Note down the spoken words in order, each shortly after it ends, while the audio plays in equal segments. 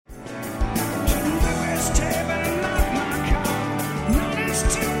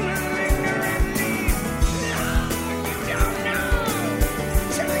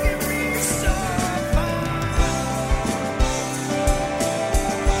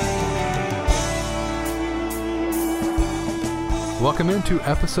Welcome into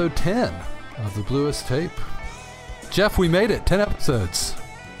episode 10 of the Bluest Tape. Jeff, we made it. 10 episodes.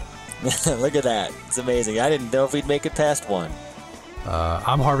 Look at that. It's amazing. I didn't know if we'd make it past one.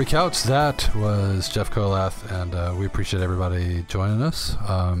 I'm Harvey Couch. That was Jeff Kolath, and we appreciate everybody joining us.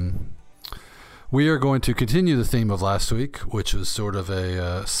 We are going to continue the theme of last week, which was sort of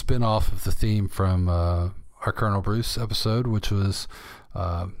a spin-off of the theme from our Colonel Bruce episode, which was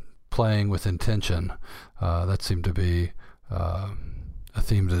playing with intention. That seemed to be a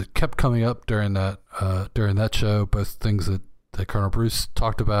theme that kept coming up during that show, both things that Colonel Bruce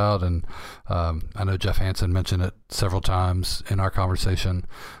talked about, and I know Jeff Hansen mentioned it several times in our conversation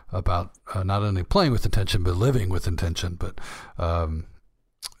about not only playing with intention but living with intention. But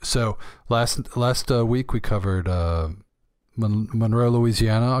so last week we covered Monroe,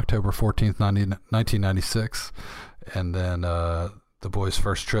 Louisiana, October 14th, 1996, and then the boys'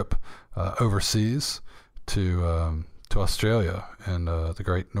 first trip overseas to Australia and the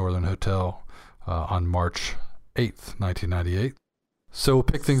Great Northern Hotel on March 8th, 1998. So we'll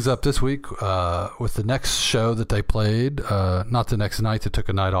pick things up this week with the next show that they played, not the next night. They took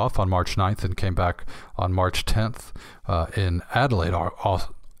a night off on March 9th and came back on March 10th in Adelaide,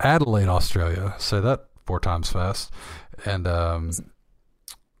 Australia. Say that 4 times fast. And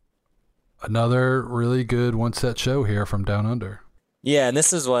another really good one-set show here from Down Under. Yeah, and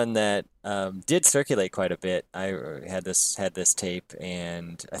this is one that did circulate quite a bit. I had this tape,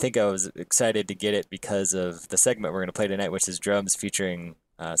 and I think I was excited to get it because of the segment we're going to play tonight, which is drums featuring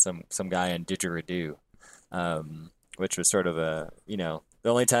some guy on didgeridoo, which was sort of the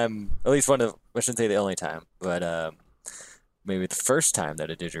only time, at least one of, I shouldn't say the only time, but maybe the first time that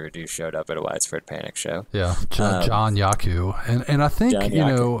a didgeridoo showed up at a Widespread Panic show. Yeah, John Yaku, and I think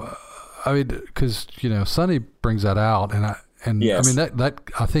because Sonny brings that out, and yes. I mean that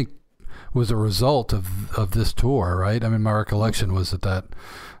I think was a result of this tour, right? I mean, my recollection was that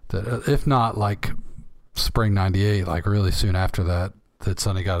if not like spring '98, like really soon after that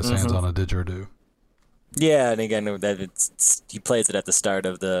Sonny got his hands on a didgeridoo. Yeah, and again, that he plays it at the start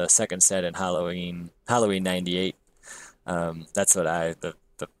of the second set in Halloween '98. That's what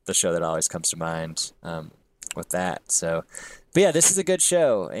the show that always comes to mind with that. So, but yeah, this is a good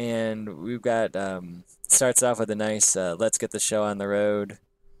show, and we've got starts off with a nice "Let's Get the Show on the Road"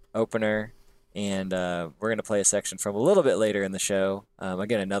 opener, and we're gonna play a section from a little bit later in the show.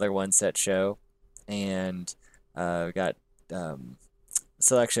 Again, another one-set show, and we got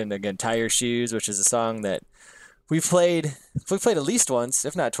selection again, "Tire Shoes," which is a song that we've played at least once,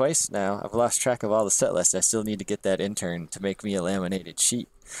 if not twice now. I've lost track of all the set lists. I still need to get that intern to make me a laminated sheet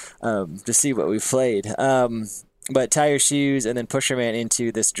to see what we've played. But "Tire Shoes," and then Pusherman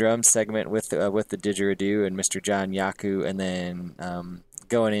into this drum segment with the didgeridoo and Mr. John Yaku, and then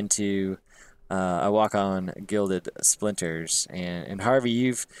going into a Walk on Gilded Splinters. And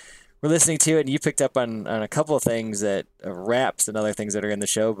Harvey, we're listening to it, and you picked up on a couple of things that raps and other things that are in the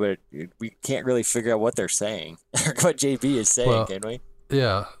show, but we can't really figure out what they're saying or what JB is saying, can we?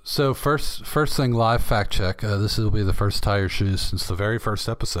 Yeah. So first thing, live fact check. This will be the first Tire Shoes since the very first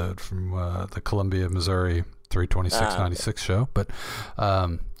episode from the Columbia, Missouri 326-96 show. But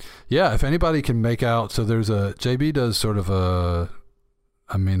yeah, if anybody can make out, so there's JB does sort of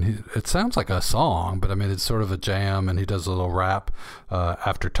it sounds like a song, but I mean, it's sort of a jam, and he does a little rap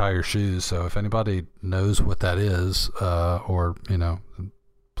after Tire Shoes. So if anybody knows what that is, or,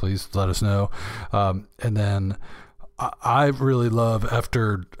 please let us know. And then I really love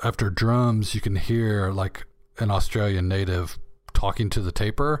after drums, you can hear like an Australian native talking to the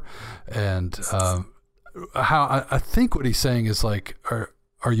taper, and how I think what he's saying is like,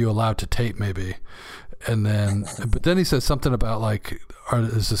 are you allowed to tape maybe? And then, but then he says something about like,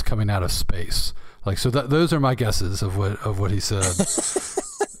 is this coming out of space? Like, so those are my guesses of what he said.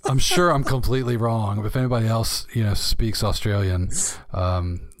 I'm sure I'm completely wrong, but if anybody else, speaks Australian,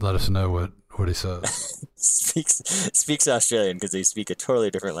 let us know what he says. Speaks Australian because they speak a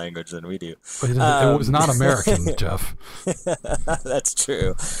totally different language than we do. It was not American, Jeff. That's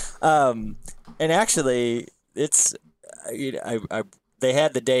true. And actually, it's they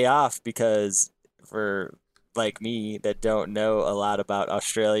had the day off because for like me that don't know a lot about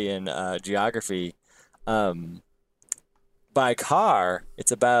Australian geography, by car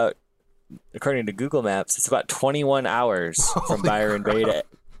it's about, according to Google Maps, it's about 21 hours from Byron Bay to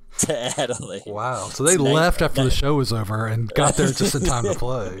Adelaide. Wow. So they left after the show was over and got there just in time to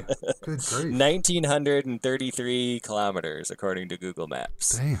play. Good grief. 1,933 kilometers according to Google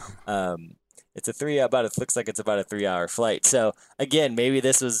Maps. Damn. It's looks like it's about a 3-hour flight. So again, maybe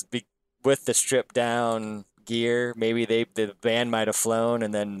this was with the stripped down gear. Maybe the band might have flown,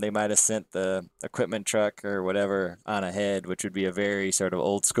 and then they might have sent the equipment truck or whatever on ahead, which would be a very sort of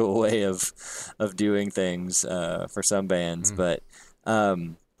old school way of doing things for some bands. But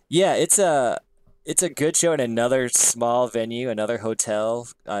yeah, it's a good show in another small venue, another hotel,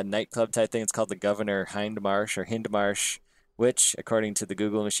 nightclub type thing. It's called the Governor Hindmarsh or Hindmarsh, which, according to the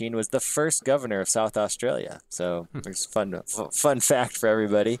Google machine, was the first governor of South Australia. So there's fun fact for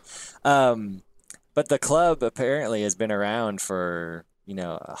everybody. But the club apparently has been around for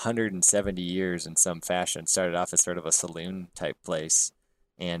 170 years in some fashion. Started off as sort of a saloon type place,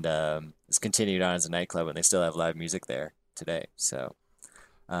 and it's continued on as a nightclub, and they still have live music there today. So,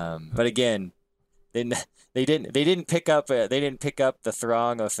 but again, they didn't pick up the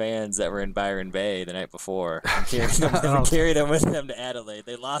throng of fans that were in Byron Bay the night before and carry them with them to Adelaide.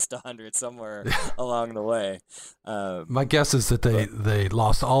 They lost 100 somewhere along the way. My guess is that they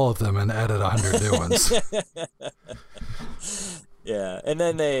lost all of them and added 100 new ones. Yeah, and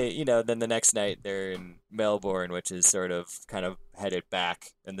then then the next night they're in Melbourne, which is sort of kind of headed back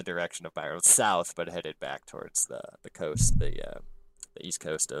in the direction of Byron, south, but headed back towards the coast, the east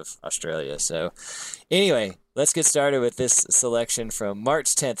coast of Australia. So anyway, let's get started with this selection from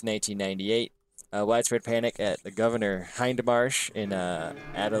March 10th, 1998. Widespread Panic at the Governor Hindmarsh in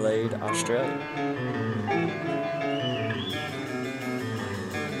Adelaide, Australia.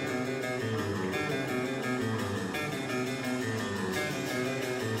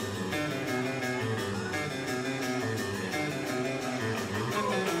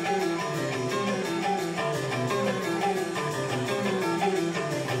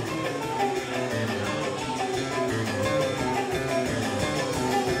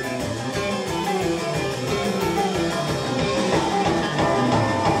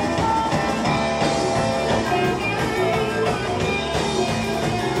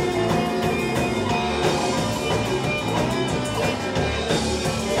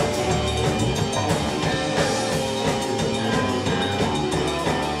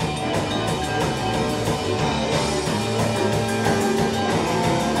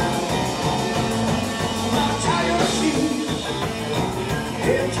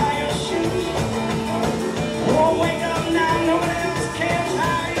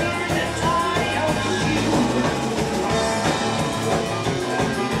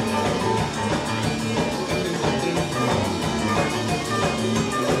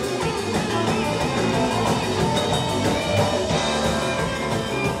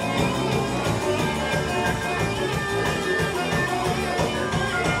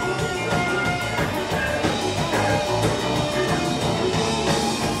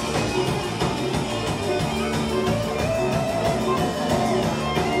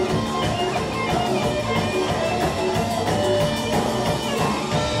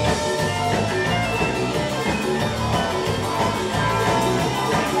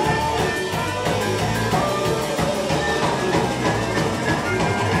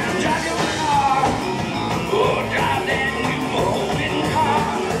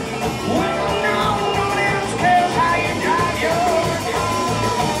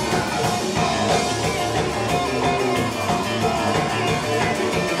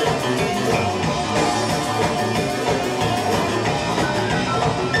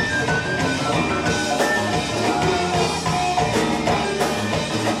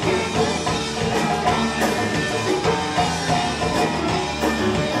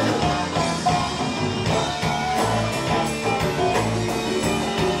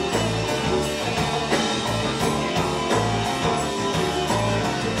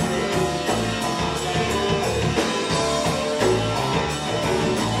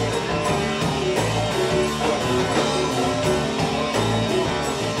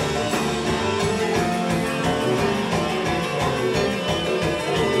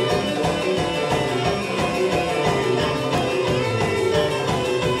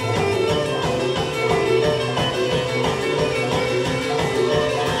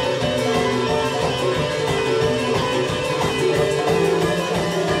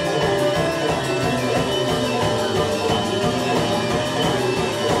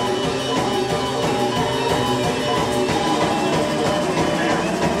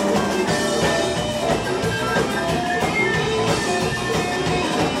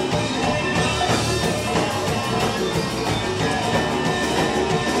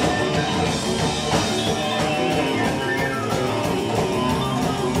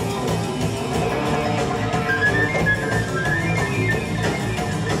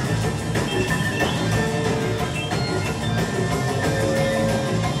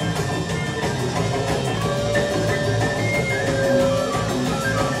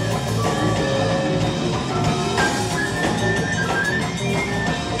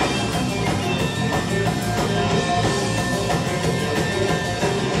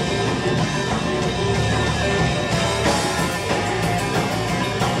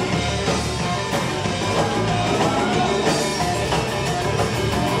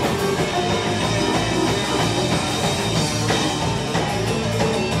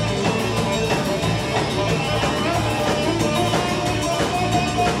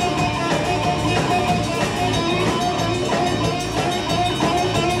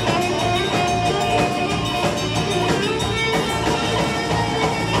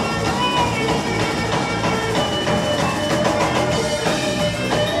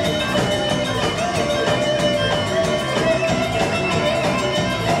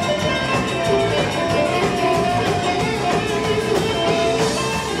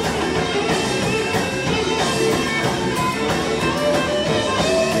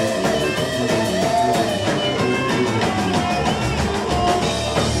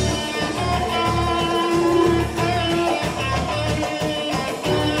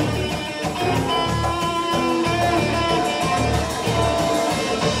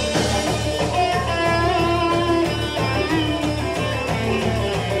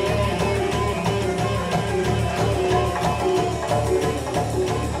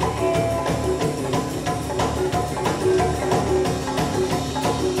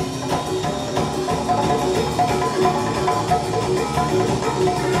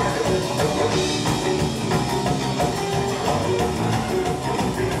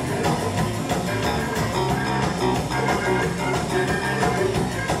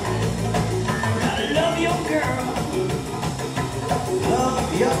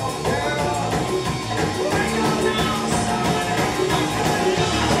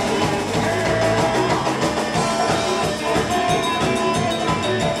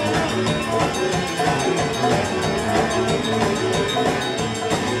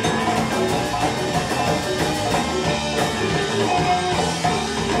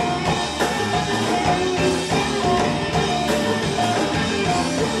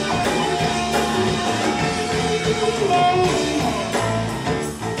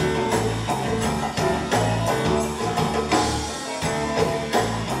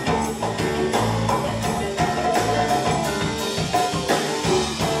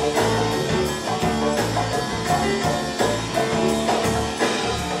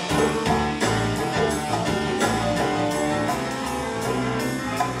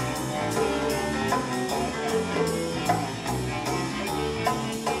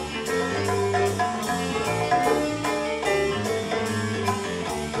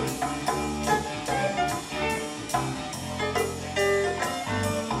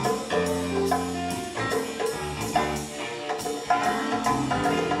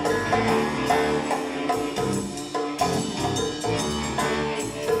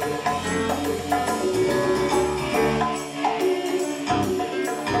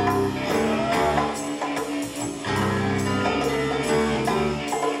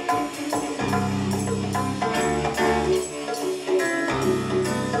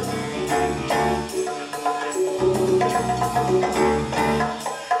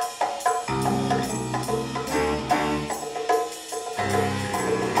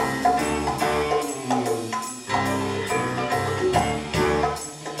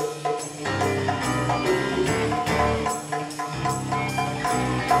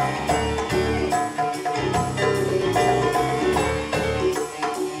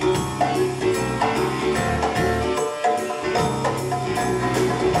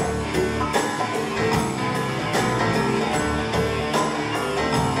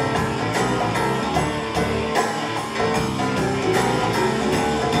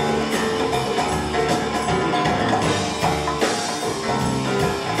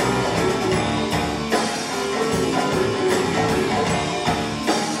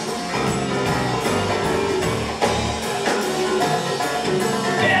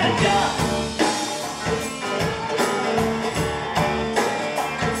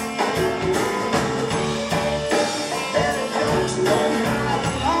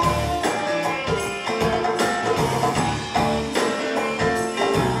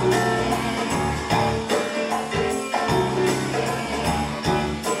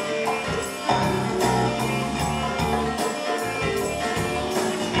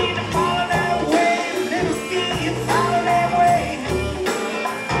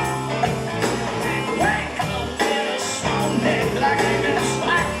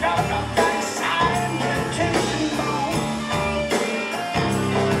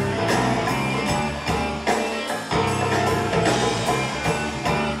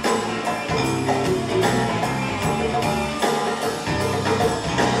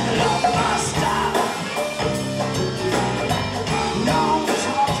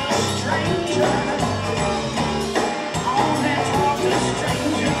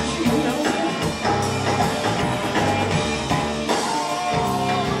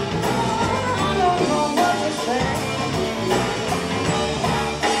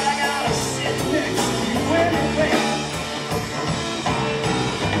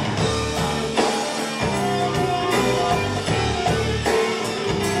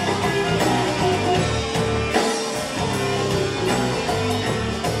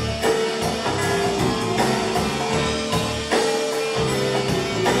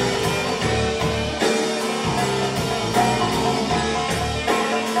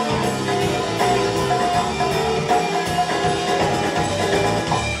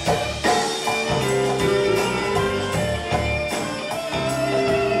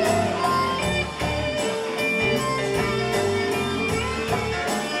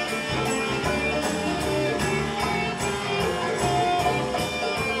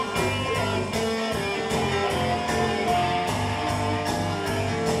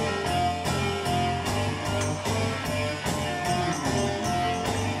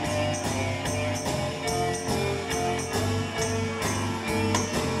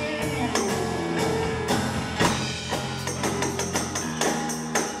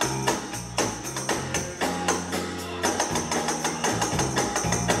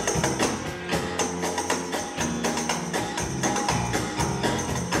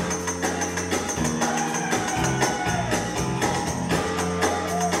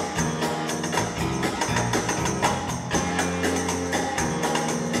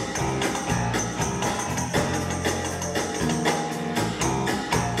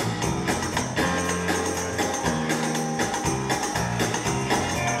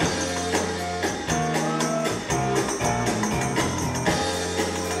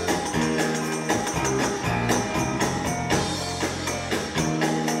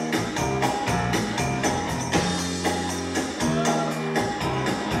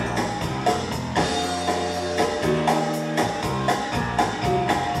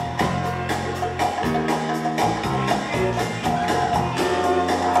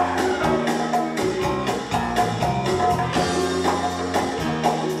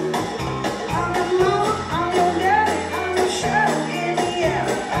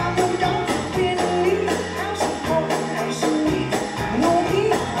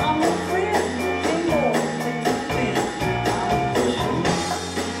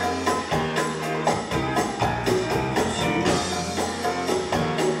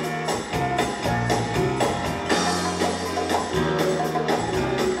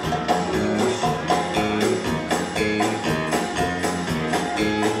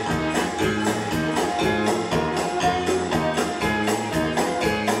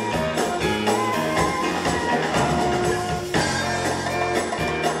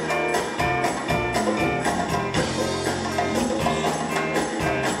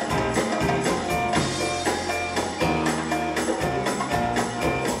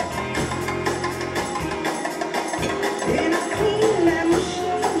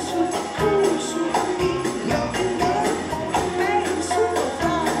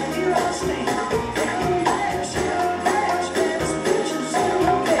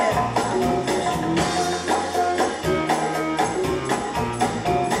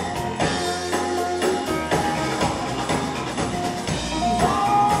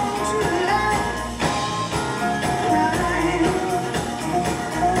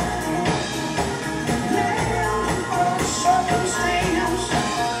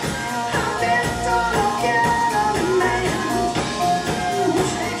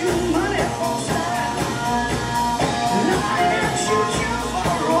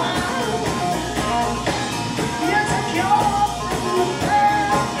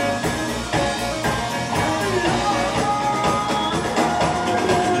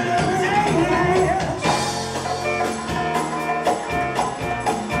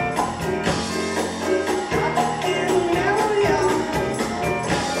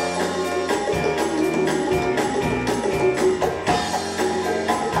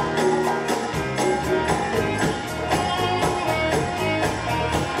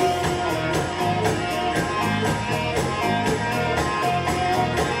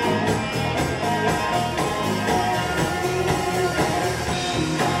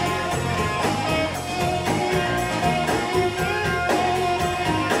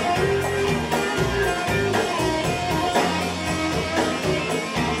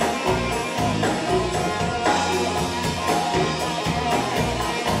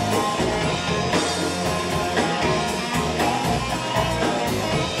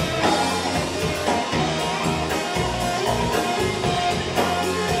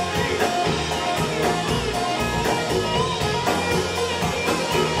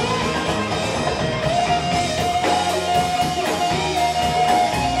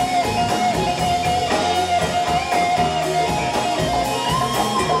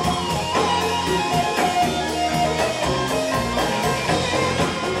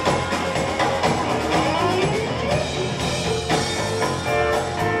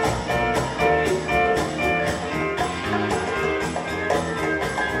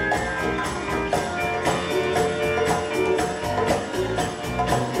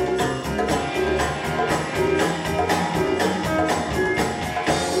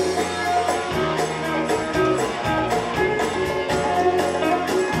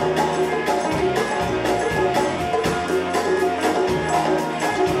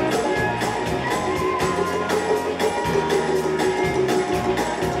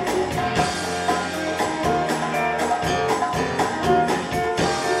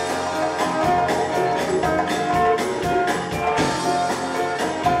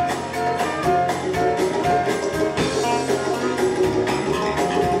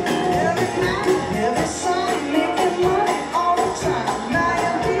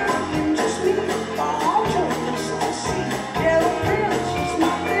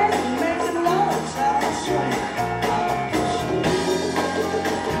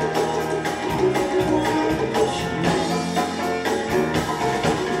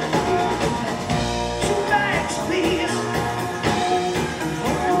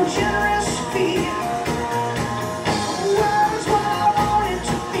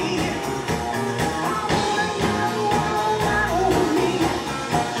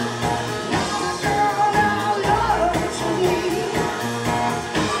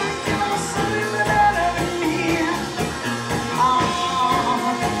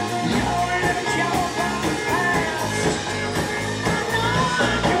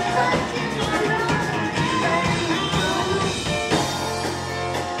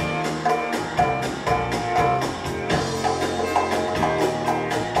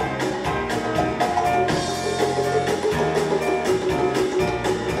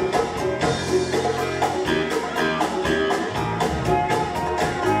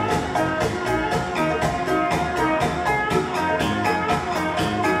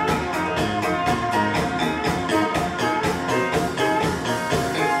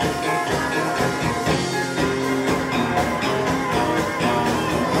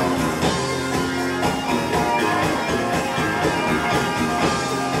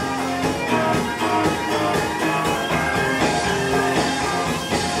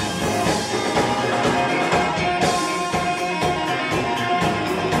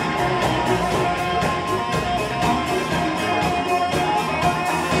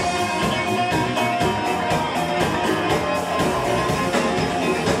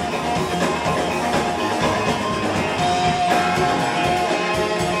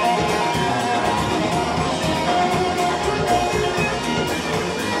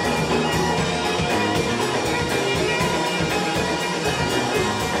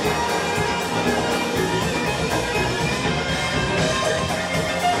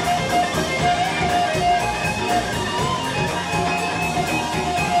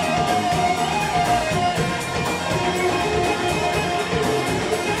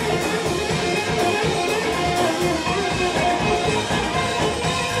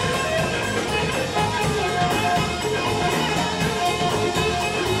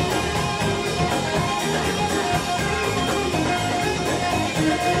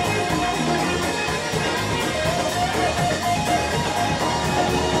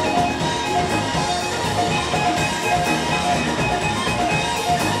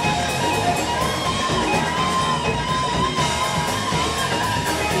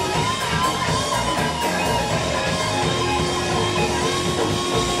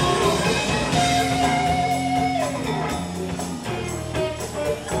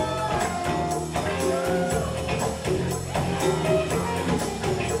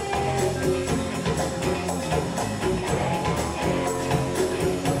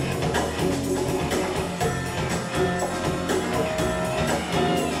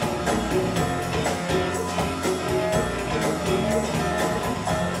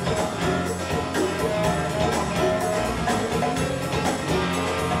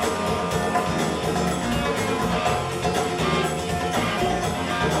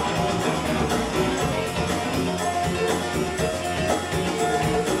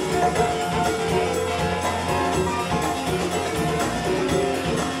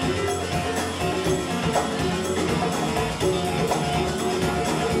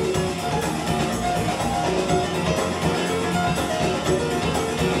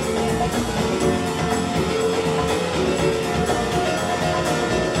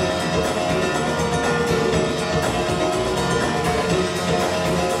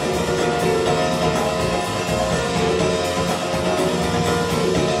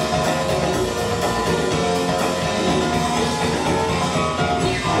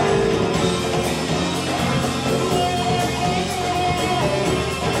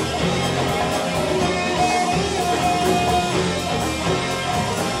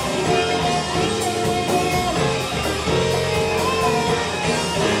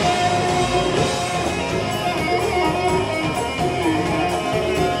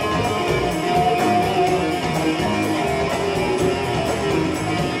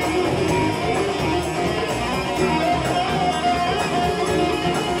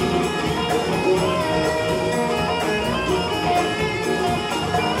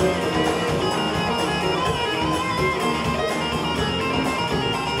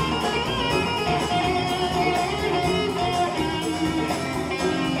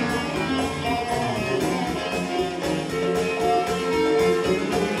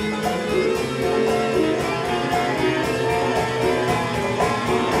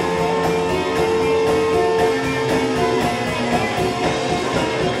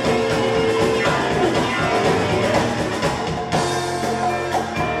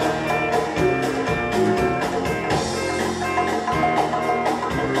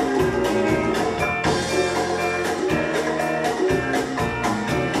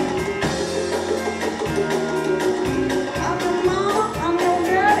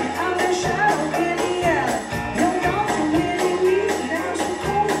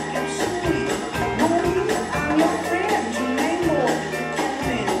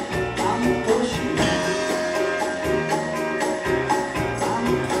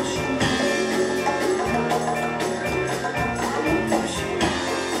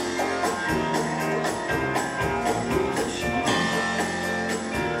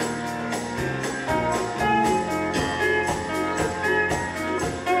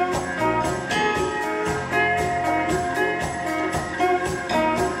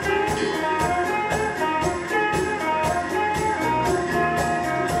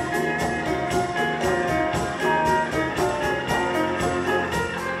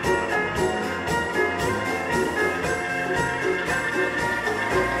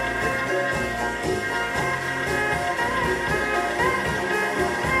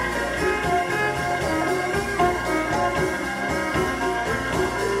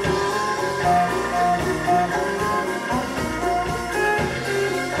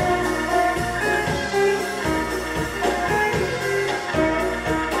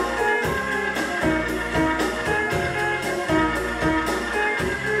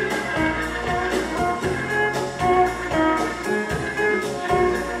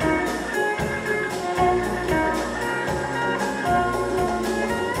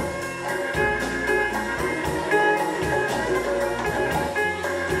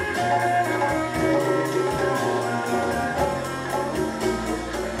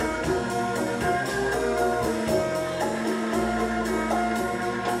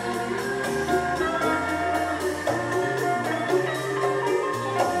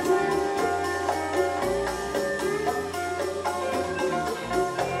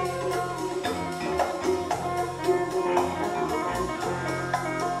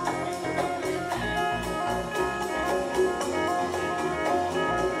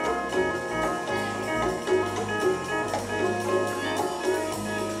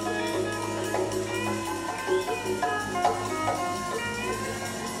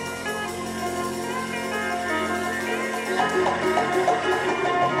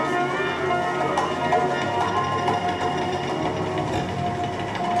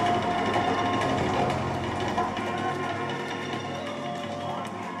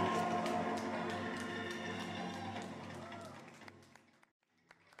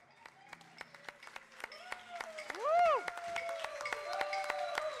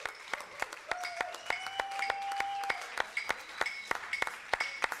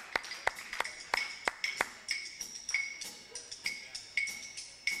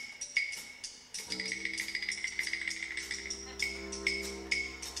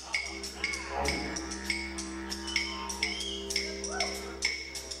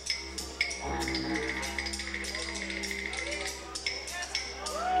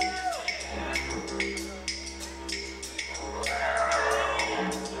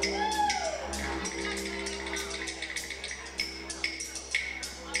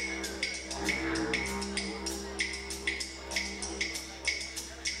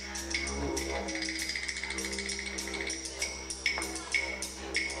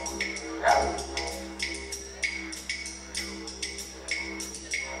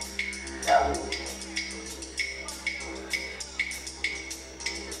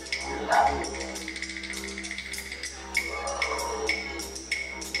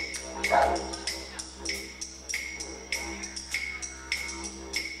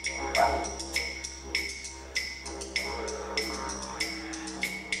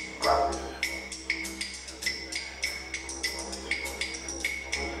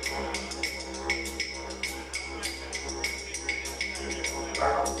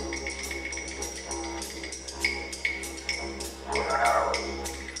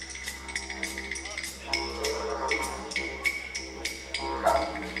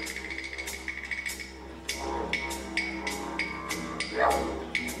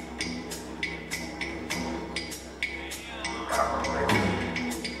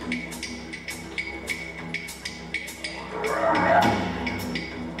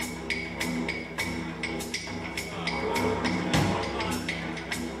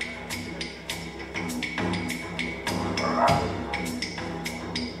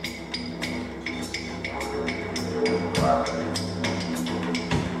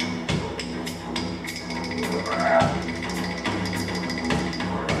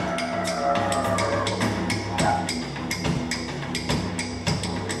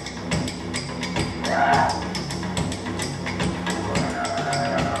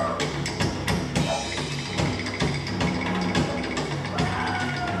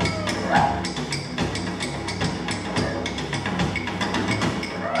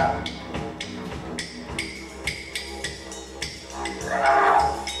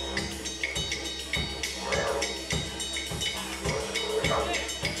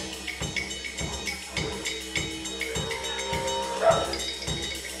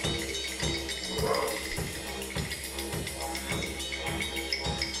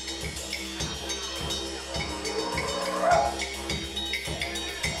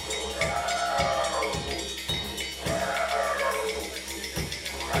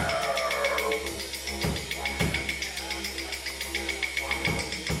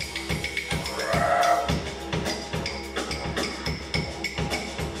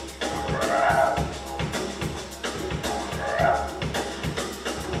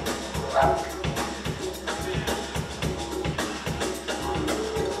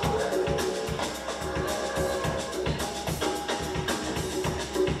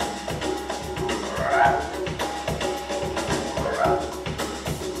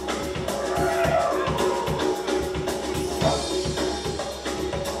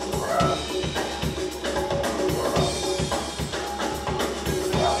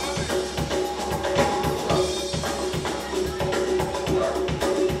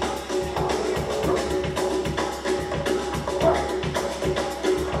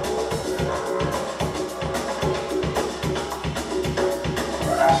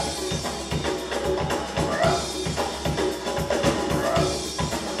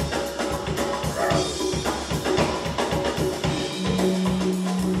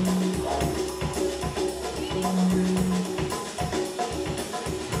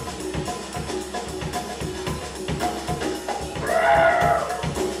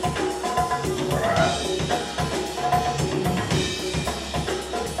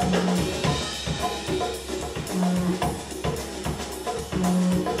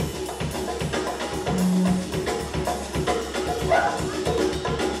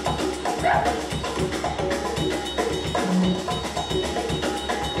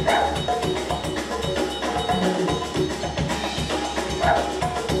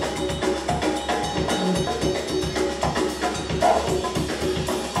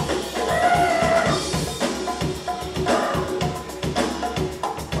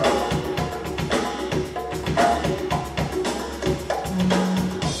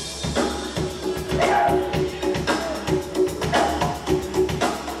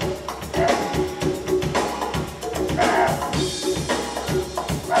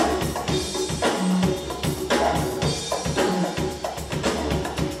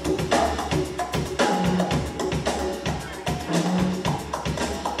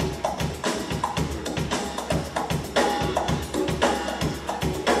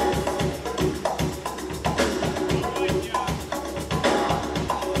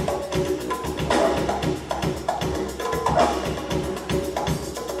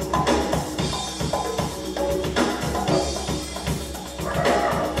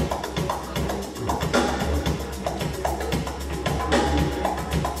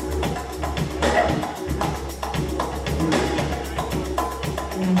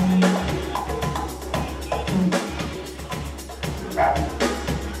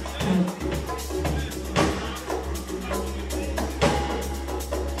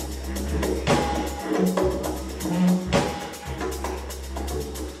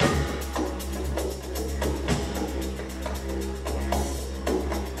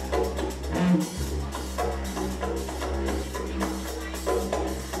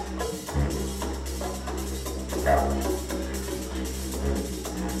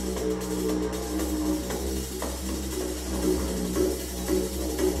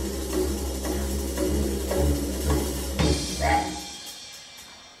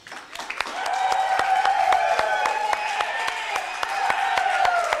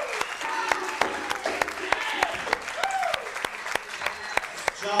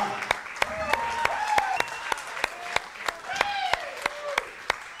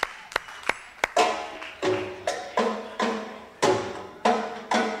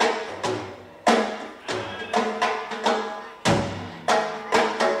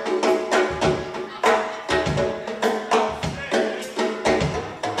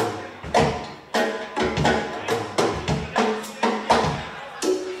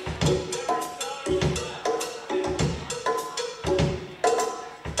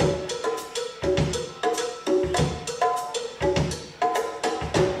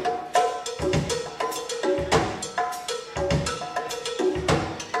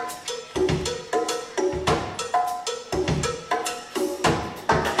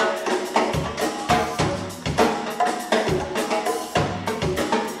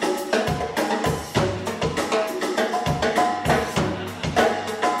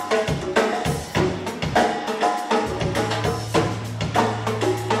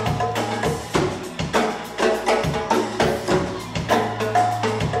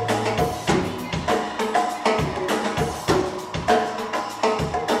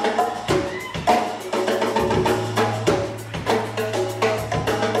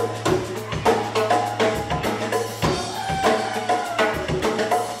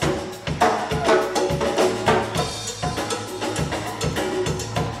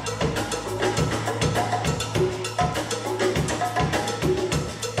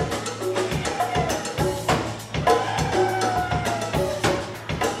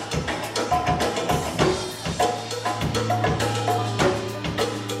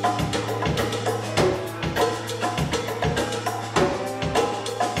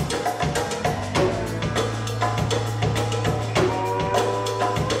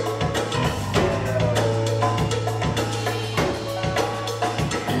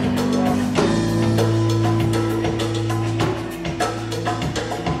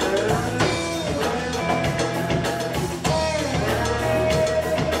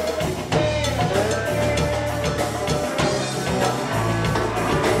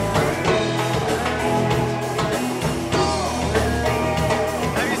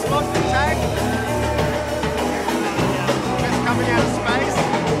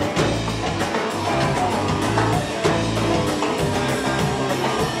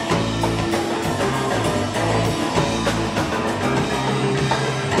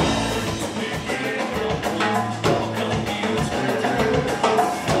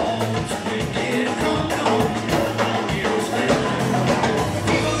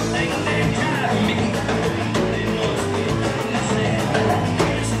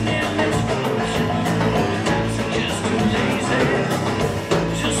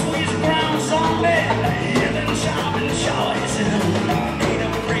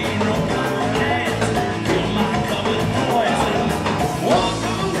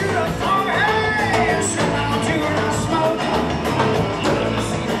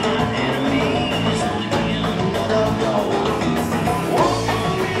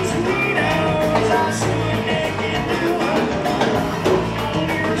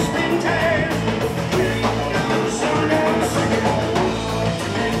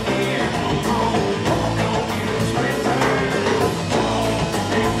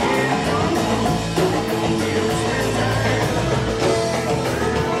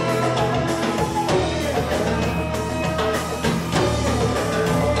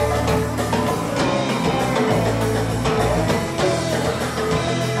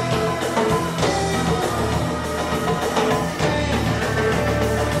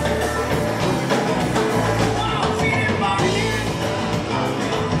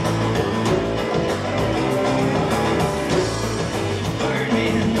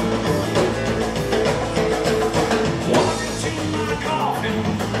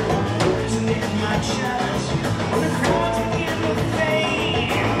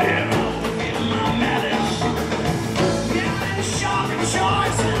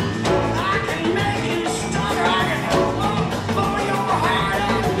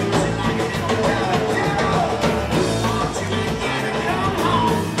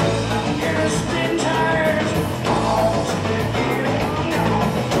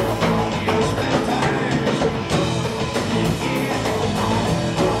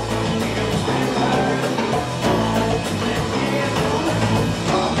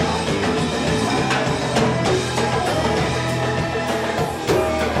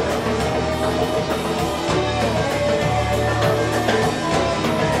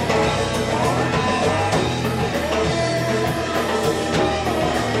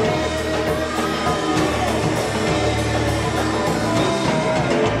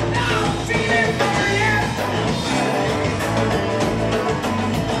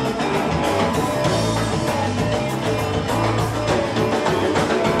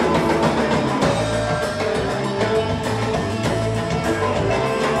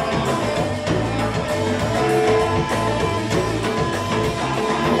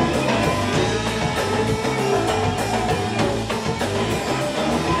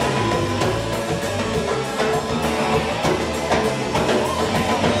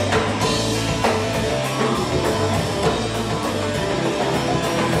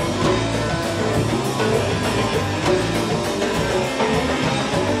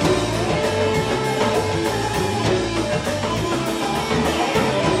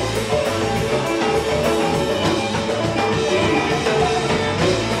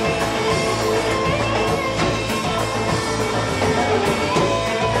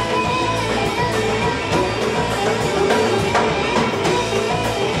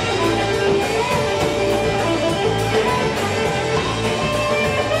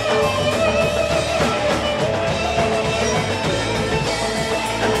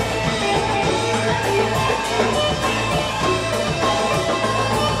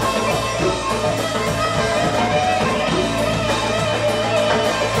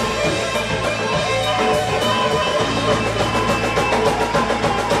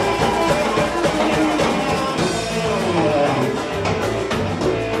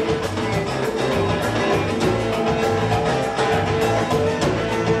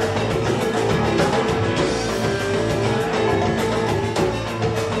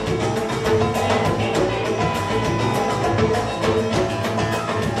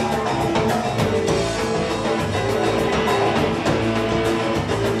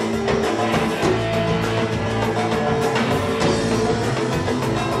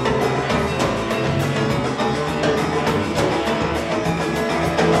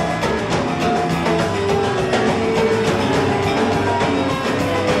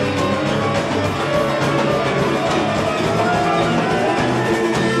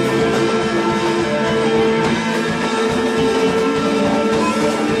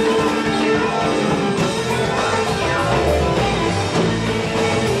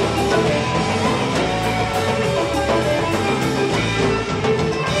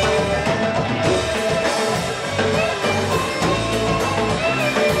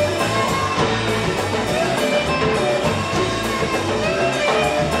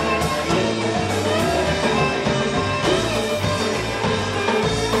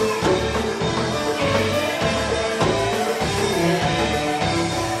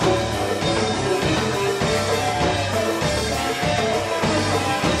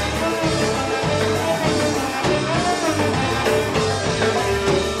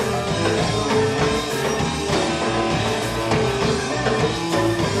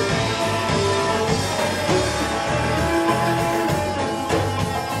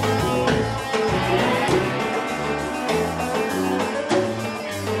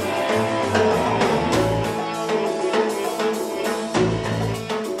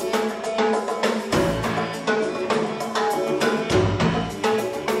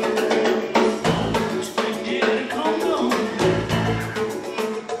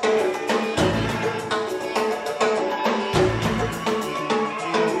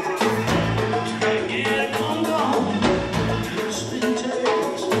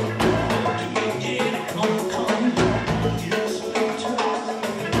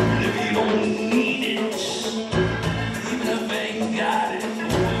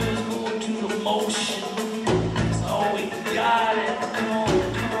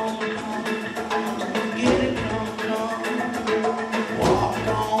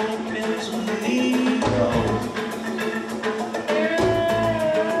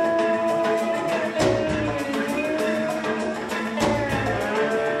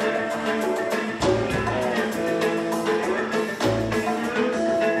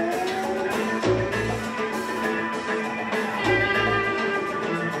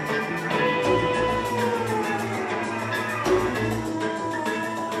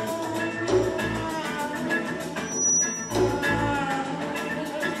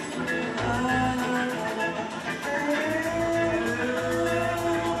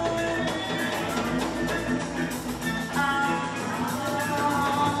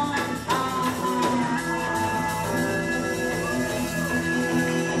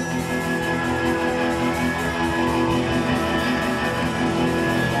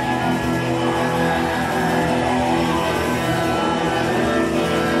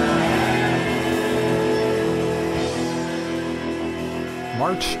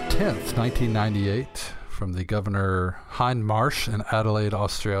 March 10th, 1998, from the Governor Hindmarsh in Adelaide,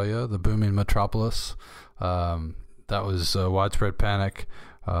 Australia, the booming metropolis. That was widespread panic.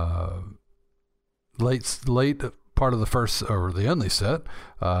 Late part of the first, or the only set,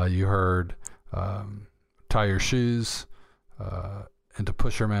 you heard Tie Your Shoes, into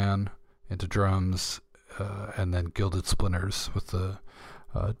Pusherman, into Drums, and then Gilded Splinters with the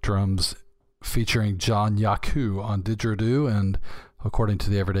drums featuring John Yaku on didgeridoo, and according to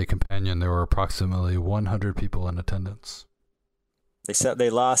the Everyday Companion, there were approximately 100 people in attendance. They said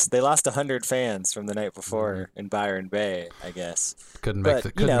they lost 100 fans from the night before in Byron Bay, I guess. Couldn't make the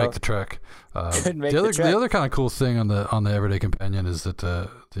trek. The other kind of cool thing on the Everyday Companion is that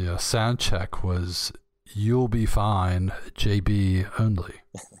the sound check was "You'll be fine, JB only."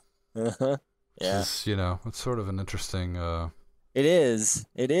 Uh-huh. Yeah. Is, it's sort of an interesting. It is.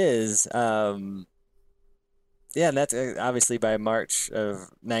 Yeah, and that's obviously by March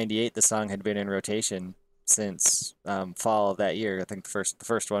of '98. The song had been in rotation since fall of that year. I think the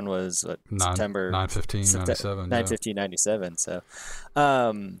first one was September 9/15/97.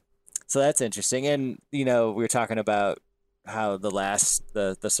 9/15/97. So that's interesting. And we were talking about how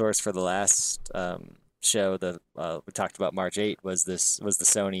the source for the last show, we talked about March 8 was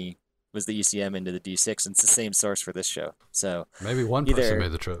the ECM into the D6, and it's the same source for this show. So maybe one person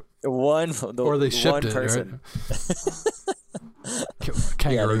made the trip. Or they shipped it, right?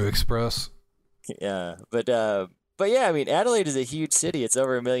 Kangaroo Express. Yeah, but yeah, I mean, Adelaide is a huge city. It's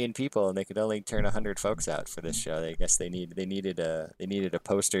over 1 million people, and they could only turn 100 folks out for this show. I guess they needed a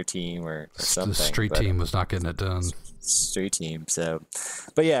poster team or something. The street team was not getting it done. Street team. So,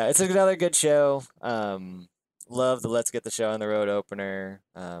 but yeah, it's another good show. Love the Let's Get the Show on the Road opener.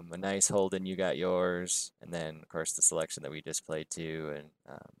 A nice Holden, You Got Yours, and then of course the selection that we just played too. And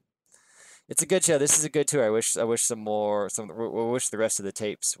it's a good show. This is a good tour. I wish the rest of the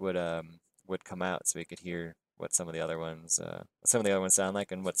tapes would come out so we could hear what some of the other ones sound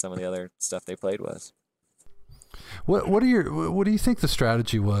like and what some of the other stuff they played was. What do you think the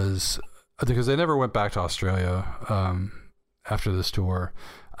strategy was? Because they never went back to Australia after this tour.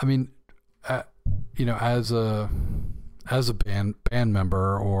 I mean, as a band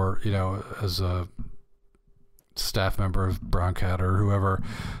member, or as a staff member of Brown Cat or whoever,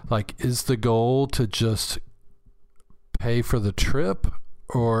 like, is the goal to just pay for the trip,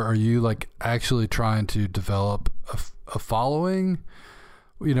 or are you like actually trying to develop a following?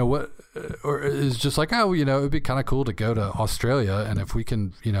 Or is just like, it'd be kind of cool to go to Australia, and if we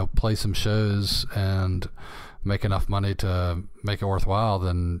can play some shows and make enough money to make it worthwhile,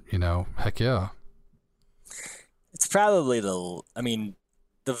 then heck yeah. It's probably the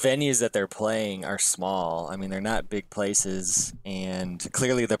venues that they're playing are small. I mean, they're not big places, and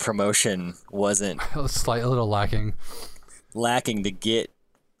clearly the promotion wasn't slightly a little lacking to get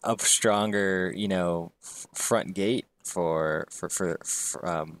a stronger, front gate for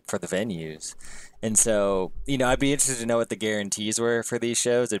the venues. And so, I'd be interested to know what the guarantees were for these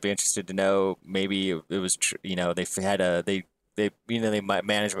shows. I'd be interested to know, maybe it was,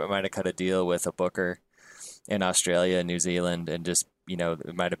 management might have cut a deal with a booker in Australia and New Zealand, and just,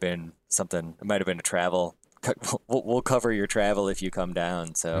 it might have been something. It might have been a travel. We'll cover your travel if you come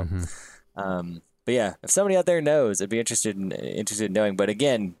down. So, but yeah, if somebody out there knows, I'd be interested in knowing. But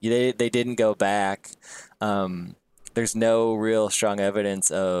again, they didn't go back. There's no real strong evidence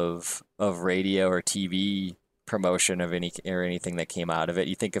of radio or TV promotion of anything that came out of it.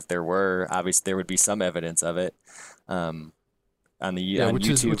 You think if there were, obviously there would be some evidence of it on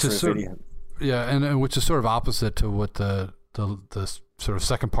YouTube for video. And which is sort of opposite to what the sort of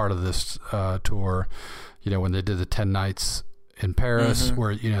second part of this tour, when they did the 10 nights in Paris,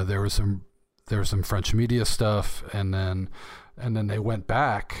 where there was some French media stuff, and then they went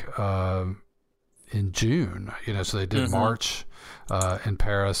back in June, so they did March in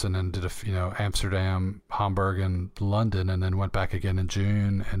Paris, and then did Amsterdam, Hamburg, and London, and then went back again in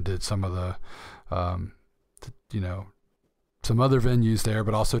June and did some of the some other venues there,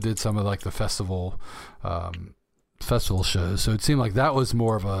 but also did some of like the festival shows. So it seemed like that was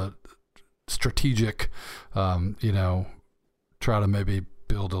more of a strategic, try to maybe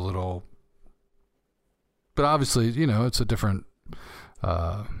build a little, but obviously, it's a different,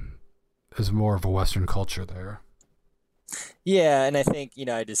 is more of a Western culture there. Yeah. And I think,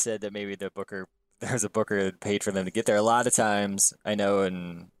 I just said that maybe there's a booker that paid for them to get there. A lot of times I know,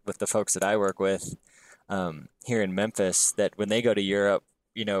 and with the folks that I work with, here in Memphis, that when they go to Europe,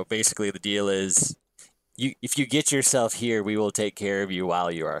 basically the deal is, if you get yourself here, we will take care of you while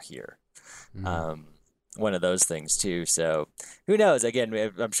you are here. One of those things too. So who knows?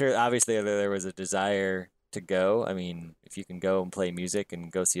 Again, I'm sure obviously there was a desire to go. I mean, if you can go and play music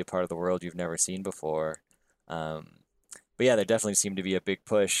and go see a part of the world you've never seen before. But yeah, there definitely seemed to be a big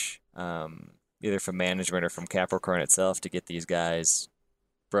push, either from management or from Capricorn itself, to get these guys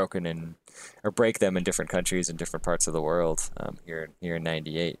break them in different countries and different parts of the world, here in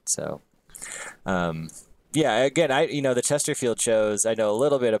 '98. So, yeah, again, the Chesterfield shows, I know a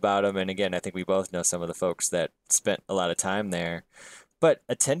little bit about them, and again, I think we both know some of the folks that spent a lot of time there. But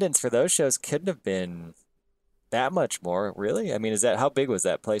attendance for those shows couldn't have been that much more, really. I mean, how big was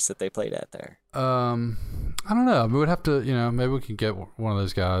that place that they played at there? I don't know. We would have to, maybe we can get one of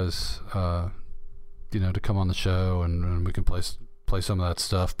those guys, to come on the show, and we can play some of that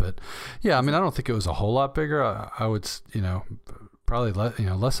stuff. But yeah, I mean, I don't think it was a whole lot bigger. I would, probably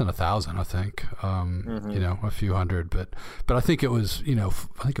less than 1,000. I think, a few hundred. But I think it was,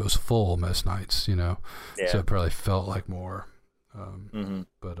 full most nights. Yeah. So it probably felt like more.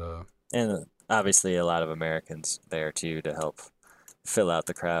 But and obviously a lot of Americans there too to help fill out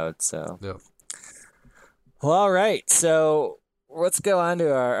the crowd. So. Yep. Well, all right. So let's go on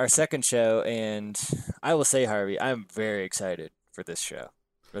to our second show, and I will say, Harvey, I'm very excited for this show,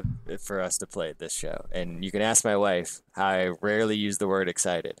 for us to play this show. And you can ask my wife how I rarely use the word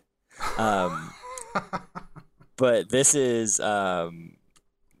excited. But this is a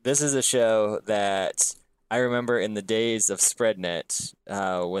show that I remember in the days of SpreadNet,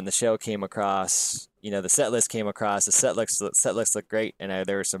 when the show came across. The set list came across. The set list looked great, and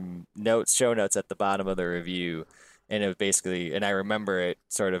there were some show notes at the bottom of the review, and it was basically, and I remember it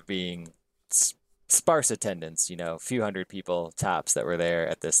sort of being sparse attendance, a few hundred people tops that were there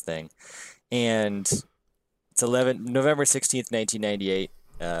at this thing, and it's November 16th, 1998,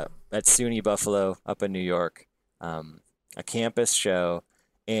 at SUNY Buffalo up in New York, a campus show,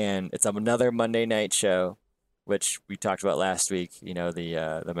 and it's another Monday night show, which we talked about last week.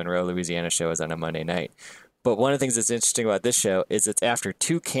 The Monroe, Louisiana show is on a Monday night. But one of the things that's interesting about this show is it's after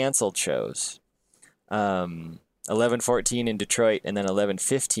two canceled shows, 11:14 in Detroit and then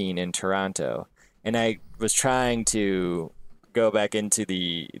 11:15 in Toronto. And I was trying to go back into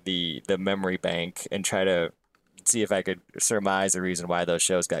the memory bank and try to see if I could surmise the reason why those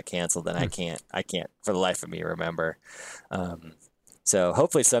shows got canceled, and I can't for the life of me remember. So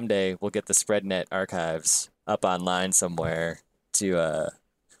hopefully someday we'll get the SpreadNet archives up online somewhere to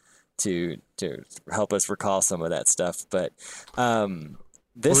help us recall some of that stuff. But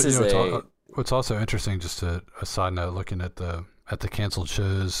what's also interesting, just a side note, looking at the canceled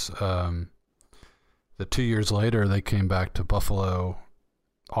shows, that 2 years later they came back to Buffalo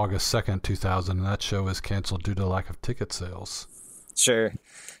August 2nd, 2000, and that show was canceled due to lack of ticket sales. Sure.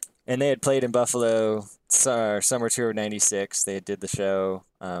 And they had played in Buffalo summer tour of '96. They did the show.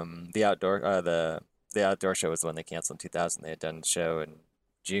 The outdoor show was the one they canceled in 2000. They had done the show in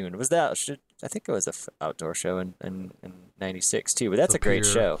June. I think it was an outdoor show in '96 too. But that's a great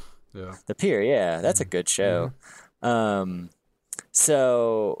show. Yeah. The Pier, yeah, that's a good show.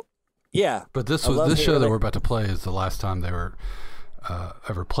 So yeah. But this show that we're about to play is the last time they were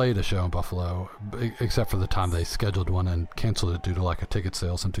ever played a show in Buffalo, except for the time they scheduled one and canceled it due to lack of ticket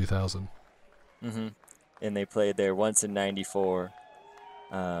sales in 2000. And they played there once in '94,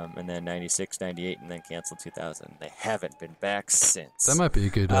 and then '96, '98, and then canceled 2000. They haven't been back since. That might be a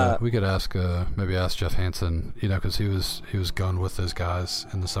good. We could ask Jeff Hansen, because he was gone with those guys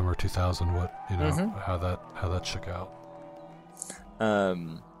in the summer of 2000. What how that shook out.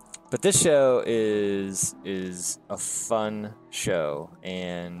 But this show is a fun show,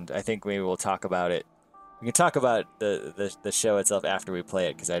 and I think maybe we'll talk about it. We can talk about the show itself after we play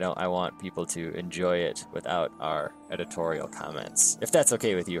it, because I want people to enjoy it without our editorial comments. If that's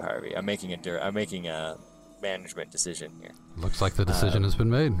okay with you, Harvey, I'm making a management decision here. Looks like the decision has been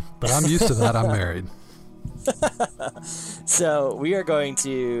made, but I'm used to that. I'm married. So we are going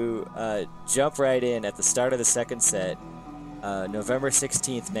to jump right in at the start of the second set. November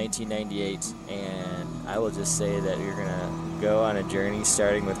 16th, 1998, and I will just say that you're going to go on a journey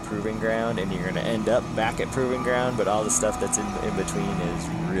starting with Proving Ground, and you're going to end up back at Proving Ground, but all the stuff that's in between is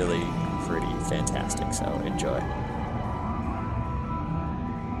really pretty fantastic, so enjoy.